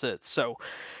that was it. So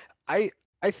I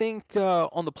I think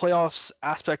on the playoffs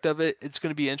aspect of it, it's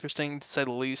going to be interesting to say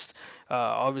the least.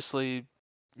 Obviously,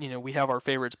 we have our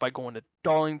favorites by going to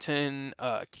Darlington,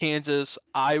 Kansas.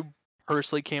 I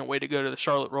personally can't wait to go to the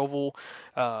Charlotte Roval,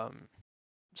 um,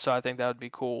 so I think that would be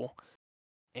cool.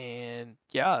 And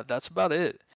yeah, that's about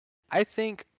it. I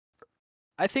think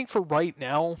I think for right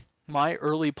now, my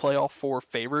early playoff four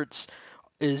favorites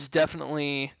is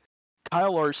definitely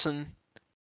Kyle Larson,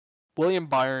 William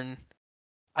Byron.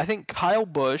 I think Kyle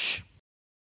Busch,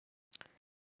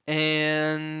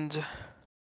 and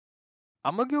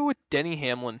I'm gonna go with Denny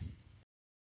Hamlin.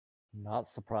 Not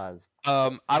surprised.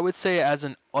 I would say as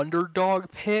an underdog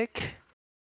pick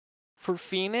for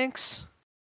Phoenix,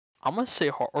 I'm gonna say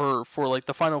or for like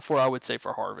the final four, I would say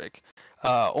for Harvick,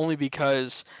 only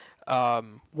because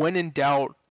when in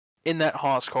doubt in that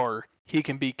Haas car, he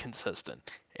can be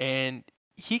consistent and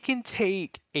he can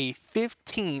take a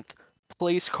 15th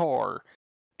place car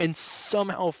and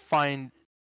somehow find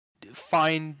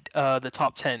the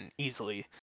top 10 easily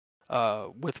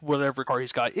with whatever car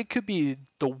he's got. It could be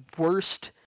the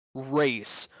worst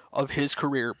race of his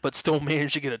career, but still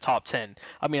manage to get a top 10.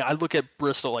 I mean, I look at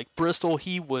Bristol. Like Bristol,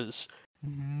 he was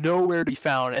nowhere to be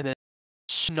found, and then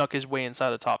snuck his way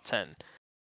inside the top 10.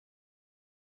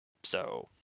 So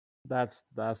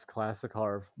That's classic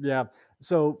Harv. Yeah.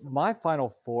 So my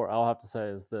final four, I'll have to say,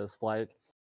 is this: like,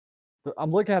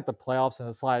 I'm looking at the playoffs, and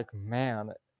it's like,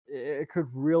 man, it could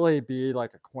really be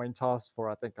like a coin toss for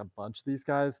I think a bunch of these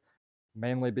guys,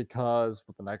 mainly because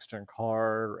with the next gen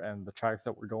car and the tracks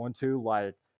that we're going to,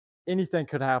 like, anything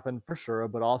could happen for sure.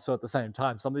 But also at the same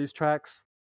time, some of these tracks,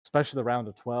 especially the round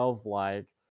of 12, like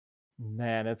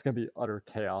man, it's gonna be utter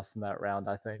chaos in that round,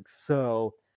 I think.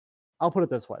 So I'll put it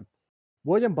this way.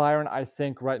 William Byron, I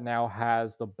think right now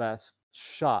has the best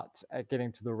shot at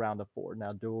getting to the round of four.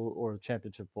 Now, or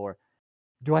championship four.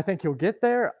 Do I think he'll get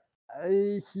there?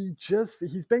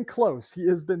 He's been close. He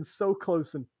has been so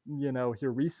close and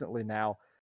here recently now.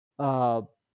 Uh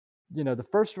the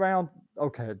first round,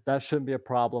 okay, that shouldn't be a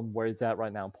problem where he's at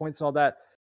right now. Points and all that,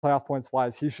 playoff points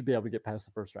wise, he should be able to get past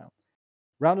the first round.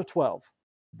 Round of 12.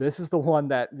 This is the one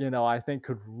that, I think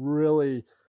could really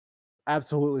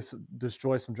absolutely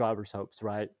destroy some drivers' hopes,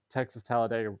 right? Texas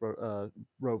Talladega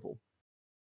Roval.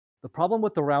 The problem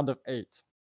with the round of 8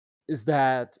 is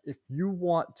that if you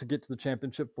want to get to the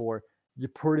championship four, you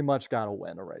pretty much got to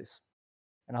win a race.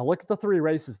 And I look at the 3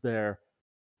 races there.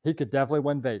 He could definitely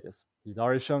win Vegas. He's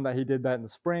already shown that he did that in the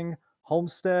spring.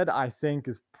 Homestead, I think,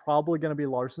 is probably going to be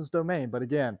Larson's domain. But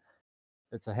again,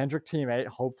 it's a Hendrick teammate.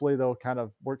 Hopefully, they'll kind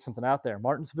of work something out there.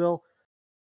 Martinsville,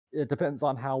 it depends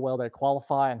on how well they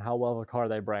qualify and how well the car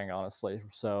they bring, honestly.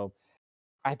 So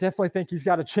I definitely think he's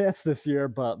got a chance this year,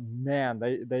 but man,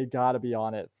 they got to be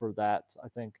on it for that. I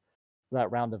think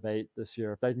that round of 8 this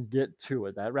year, if they can get to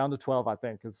it, that round of 12, I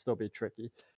think could still be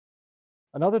tricky.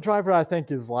 Another driver I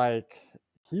think is like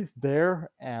he's there,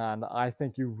 and I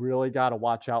think you really got to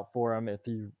watch out for him if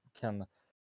he can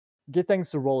get things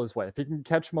to roll his way. If he can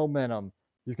catch momentum,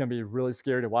 he's going to be really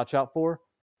scary to watch out for,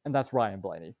 and that's Ryan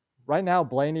Blaney. Right now,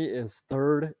 Blaney is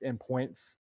third in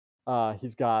points.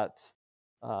 He's got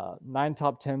 9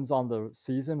 top 10s on the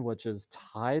season, which is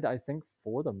tied, I think,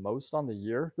 for the most on the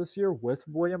year this year with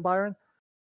William Byron.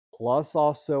 Plus,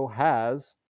 also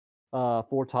has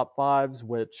 4 top 5s,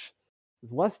 which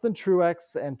is less than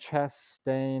Truex and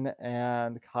Chastain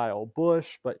and Kyle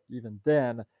Busch. But even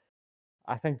then,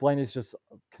 I think Blaney's just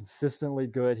consistently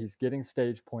good. He's getting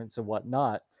stage points and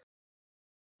whatnot.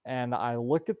 And I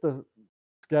look at the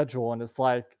schedule and it's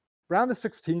like round of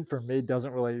 16 for me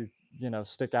doesn't really,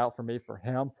 stick out for me for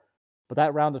him. But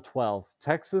that round of 12,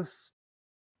 Texas,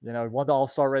 he won the All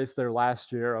Star race there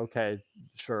last year. Okay,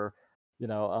 sure.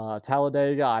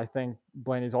 Talladega, I think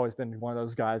Blaney's always been one of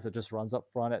those guys that just runs up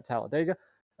front at Talladega.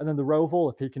 And then the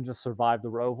Roval, if he can just survive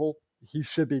the Roval, he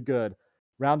should be good.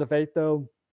 Round of 8, though,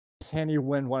 can he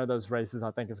win one of those races?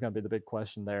 I think is going to be the big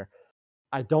question there.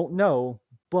 I don't know,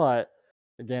 but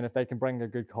again, if they can bring a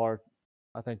good car,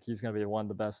 I think he's going to be one of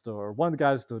the best or one of the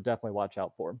guys to definitely watch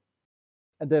out for.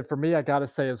 And then for me, I got to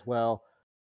say as well,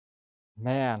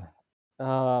 man,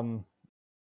 um,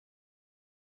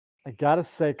 I got to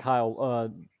say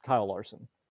Kyle Larson.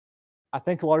 I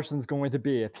think Larson's going to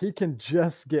be, if he can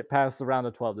just get past the round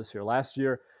of 12 this year. Last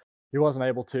year, he wasn't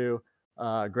able to.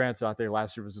 Granted, I think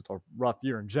last year was just a rough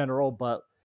year in general, but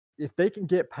if they can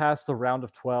get past the round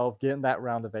of 12, get in that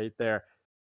round of 8 there,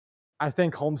 I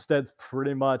think Homestead's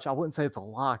pretty much, I wouldn't say it's a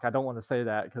lock. I don't want to say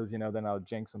that because, then I would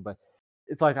jinx him, but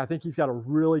it's like I think he's got a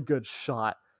really good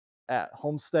shot at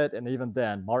Homestead. And even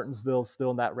then, Martinsville's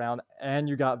still in that round, and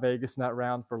you got Vegas in that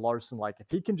round for Larson. Like, if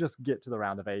he can just get to the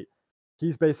round of 8,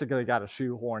 he's basically got a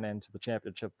shoehorn into the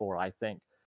championship four, I think.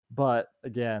 But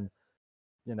again,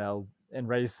 in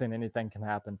racing, anything can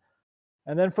happen.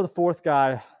 And then for the fourth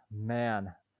guy,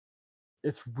 man,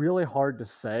 it's really hard to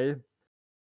say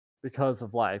because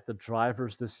of like the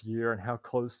drivers this year and how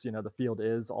close the field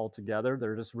is all together.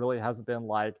 There just really hasn't been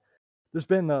like there's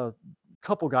been a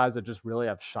couple guys that just really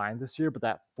have shined this year, but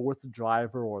that fourth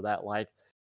driver or that like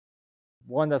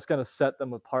one that's going to set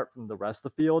them apart from the rest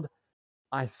of the field,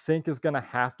 I think is going to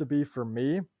have to be for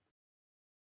me.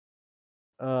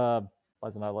 Why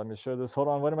is it not letting me show this? Hold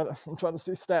on, wait a minute. I'm trying to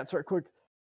see stats right quick.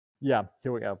 Yeah,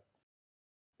 here we go.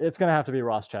 It's going to have to be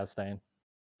Ross Chastain.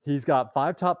 He's got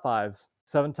 5 top 5s,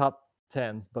 7 top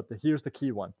 10s, but here's the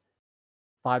key one: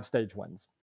 5 stage wins.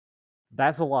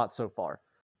 That's a lot so far.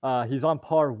 He's on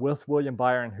par with William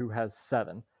Byron, who has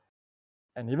 7.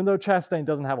 And even though Chastain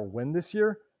doesn't have a win this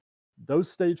year,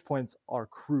 those stage points are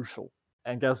crucial.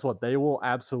 And guess what? They will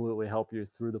absolutely help you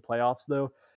through the playoffs,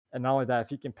 though. And not only that, if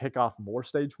he can pick off more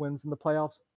stage wins in the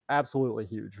playoffs, absolutely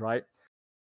huge, right?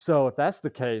 So if that's the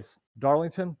case,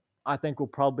 Darlington, I think will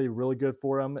probably be really good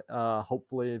for him.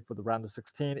 Hopefully for the round of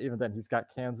 16. Even then, he's got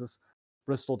Kansas,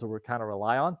 Bristol to kind of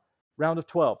rely on. Round of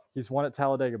 12, he's won at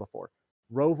Talladega before.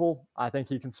 Roval, I think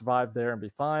he can survive there and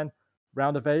be fine.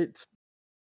 Round of 8,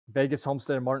 Vegas,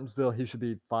 Homestead, and Martinsville, he should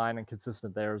be fine and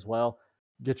consistent there as well.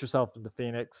 Get yourself into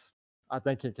Phoenix. I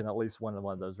think he can at least win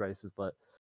one of those races, but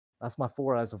that's my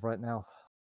 4 as of right now.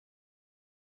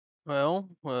 Well,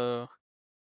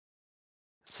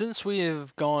 since we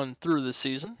have gone through the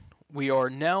season, we are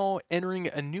now entering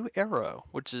a new era,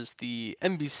 which is the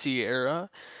NBC era.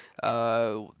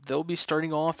 They'll be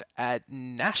starting off at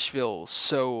Nashville.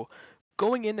 So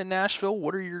Going into Nashville,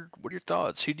 what are your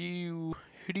thoughts? Who do you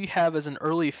have as an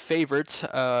early favorite?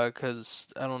 Because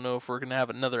I don't know if we're gonna have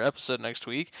another episode next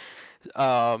week.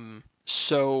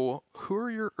 So who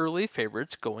are your early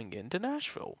favorites going into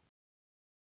Nashville?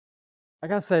 I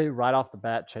gotta say right off the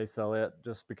bat, Chase Elliott,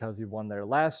 just because he won there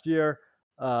last year.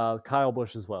 Kyle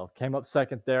Busch as well came up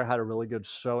second there, had a really good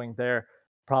showing there.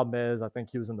 Problem is, I think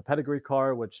he was in the pedigree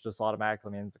car, which just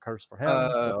automatically means a curse for him.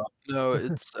 Uh, So, no,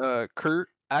 it's Kurt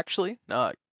actually,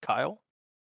 not Kyle.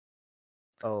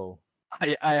 oh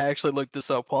I actually looked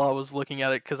this up while I was looking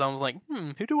at it because I was like,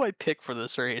 who do I pick for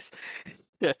this race?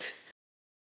 Yeah.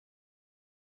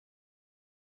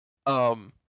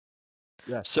 Um.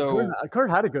 yeah, So Kurt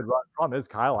had a good run. Problem is,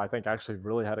 Kyle I think actually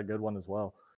really had a good one as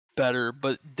well. better,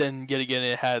 but then yet again,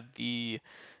 it had the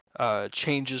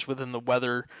changes within the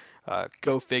weather.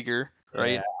 Go figure, Yeah,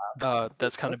 right?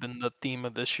 That's kind of been the theme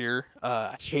of this year.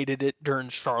 I hated it during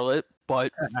Charlotte,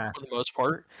 but for the most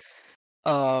part,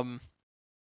 um,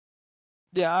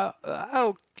 yeah,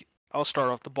 I'll start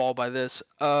off the ball by this.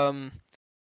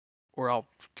 Or I'll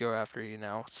go after you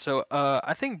now. So,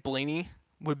 I think Blaney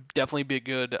would definitely be a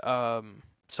good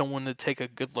someone to take a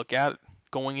good look at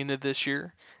going into this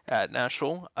year at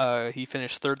Nashville. He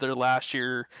finished third there last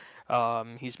year.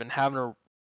 He's been having a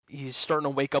he's starting to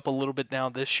wake up a little bit now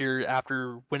this year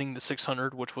after winning the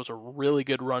 600, which was a really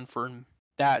good run for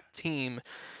that team.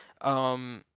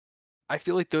 Um, I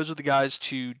feel like those are the guys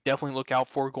to definitely look out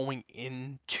for going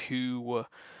into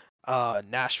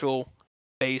Nashville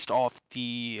based off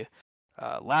the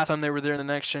last time they were there in the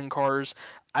next gen cars.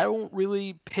 I don't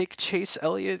really pick Chase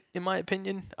Elliott in my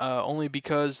opinion, only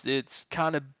because it's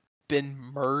kind of been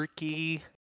murky,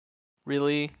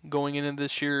 really, going into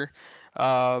this year.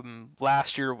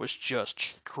 Last year was just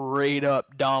straight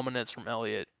up dominance from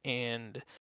Elliott, and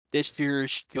this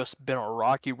year's just been a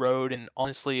rocky road. And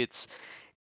honestly,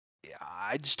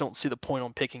 I just don't see the point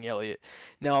on picking Elliott.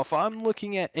 Now, if I'm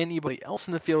looking at anybody else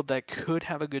in the field that could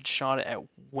have a good shot at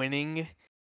winning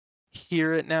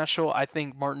here at Nashville, I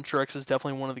think Martin Truex is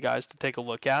definitely one of the guys to take a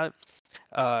look at.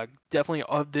 Definitely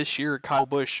of this year, Kyle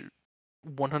Busch,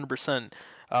 100%.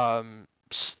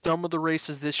 Some of the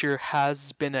races this year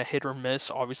has been a hit or miss.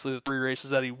 Obviously, the three races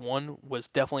that he won was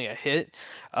definitely a hit.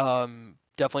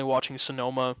 Definitely watching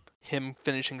Sonoma, him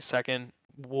finishing second,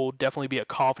 will definitely be a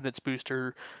confidence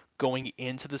booster going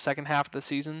into the second half of the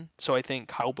season. So I think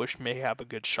Kyle Busch may have a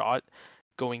good shot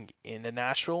going into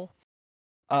Nashville.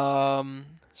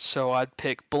 So I'd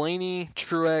pick Blaney,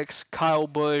 Truex, Kyle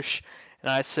Busch,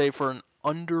 and I say for an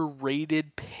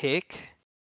underrated pick,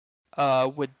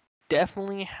 would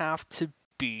definitely have to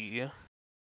be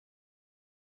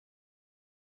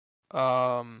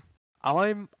um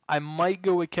I might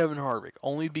go with Kevin Harvick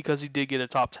only because he did get a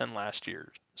top 10 last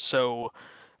year. So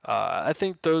I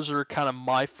think those are kind of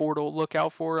my four to look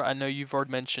out for. I know you've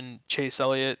already mentioned Chase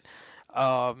Elliott.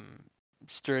 Um,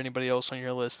 is there anybody else on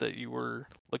your list that you were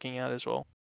looking at as well?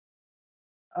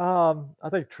 I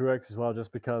think Truex as well,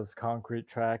 just because concrete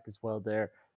track as well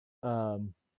there.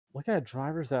 Um, Looking at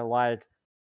drivers that are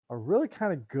really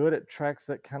kind of good at tracks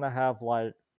that kind of have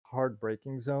like hard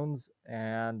braking zones,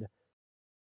 and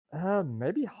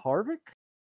maybe Harvick.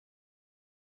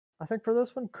 I think for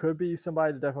this one could be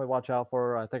somebody to definitely watch out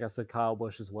for. I think I said Kyle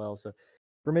Busch as well. So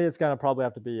for me, it's gonna probably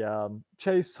have to be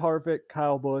Chase, Harvick,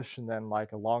 Kyle Busch, and then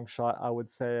like a long shot, I would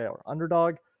say, or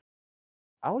underdog.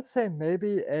 I would say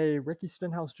maybe a Ricky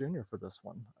Stenhouse Jr. for this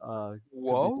one. Could be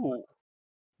Whoa.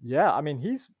 yeah, I mean,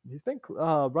 he's been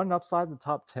running upside the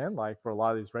top 10 like for a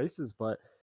lot of these races, but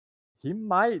he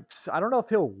might. I don't know if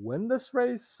he'll win this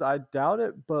race. I doubt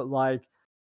it, but like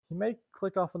he may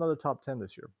click off another top 10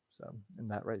 this year. So in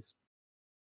that race.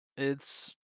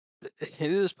 It's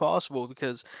it is possible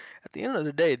because at the end of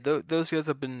the day, those guys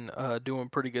have been doing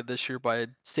pretty good this year by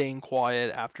staying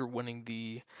quiet after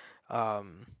winning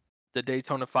um, the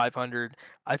Daytona 500.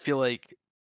 I feel like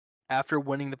after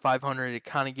winning the 500, it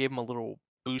kind of gave them a little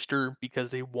booster because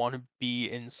they want to be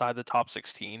inside the top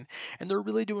 16, and they're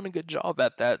really doing a good job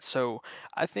at that. So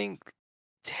I think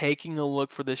taking a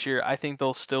look for this year, I think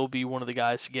they'll still be one of the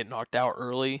guys to get knocked out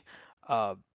early.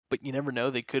 Uh, but you never know;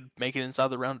 they could make it inside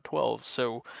the round of 12.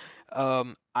 So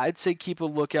I'd say keep a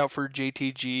lookout for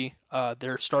JTG.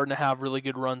 They're starting to have really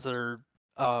good runs that are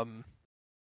um,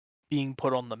 being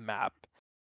put on the map.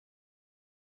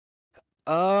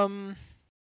 Um,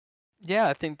 Yeah,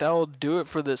 I think that'll do it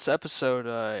for this episode.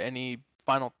 Any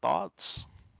final thoughts?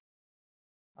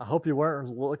 I hope you weren't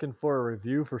looking for a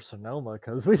review for Sonoma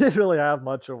because we didn't really have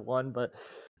much of one. But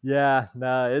yeah,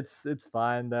 no, it's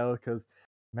fine though. Because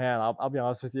man, I'll be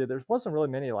honest with you, there wasn't really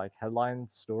many like headline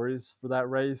stories for that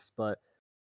race, but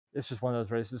it's just one of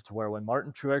those races to where when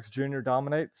Martin Truex Jr.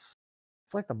 dominates,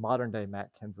 it's like the modern day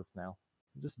Matt Kenseth now.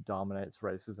 He just dominates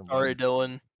races and Sorry, wins.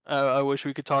 Dylan. I wish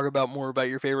we could talk about more about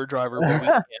your favorite driver, but we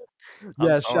can't. I'm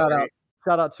Yeah, sorry.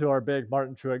 shout out to our big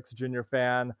Martin Truex Jr.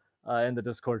 fan in the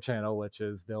Discord channel, which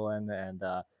is Dylan, and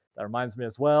that reminds me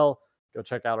as well. Go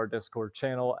check out our Discord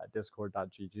channel at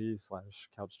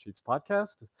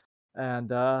discord.gg/couchcheatspodcast. And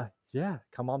yeah,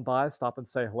 come on by, stop and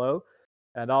say hello.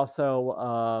 And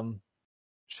also,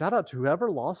 shout out to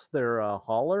whoever lost their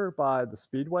hauler by the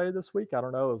speedway this week. I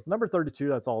don't know. It was number 32.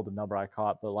 That's all the number I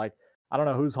caught. But like, I don't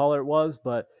know whose hauler it was.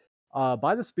 But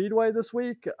by the speedway this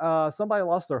week, somebody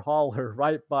lost their hauler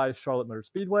right by Charlotte Motor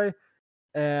Speedway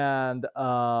and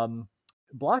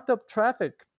blocked up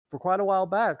traffic for quite a while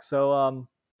back. So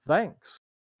thanks.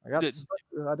 I got Did, stuck.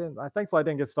 I didn't. I thankfully I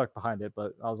didn't get stuck behind it,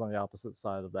 but I was on the opposite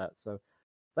side of that. So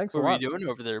thanks a what were you lot. doing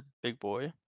over there, big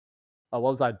boy? What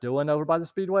was I doing over by the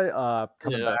speedway? Yeah.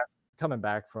 Coming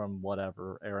back from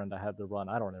whatever errand I had to run.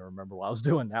 I don't even remember what I was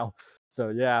doing now. So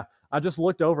yeah, I just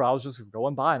looked over. I was just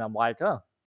going by, and I'm like, oh,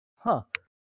 huh,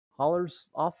 hollers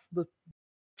off the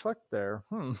truck there.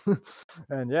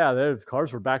 And yeah, the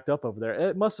cars were backed up over there.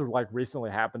 It must have like recently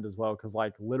happened as well, because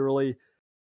like literally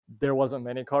there wasn't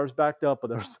many cars backed up, but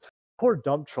there was poor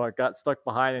dump truck got stuck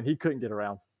behind, and he couldn't get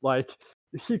around. Like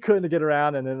he couldn't get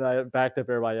around, and then I backed up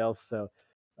everybody else. So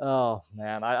oh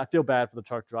man, I feel bad for the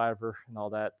truck driver and all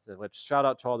that. So, which shout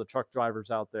out to all the truck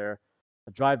drivers out there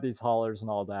that drive these haulers and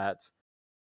all that.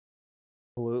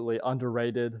 Absolutely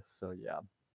underrated. So yeah.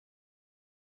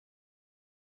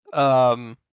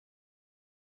 Um.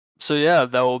 So yeah,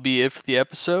 that will be it for the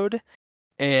episode,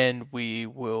 and we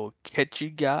will catch you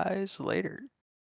guys later.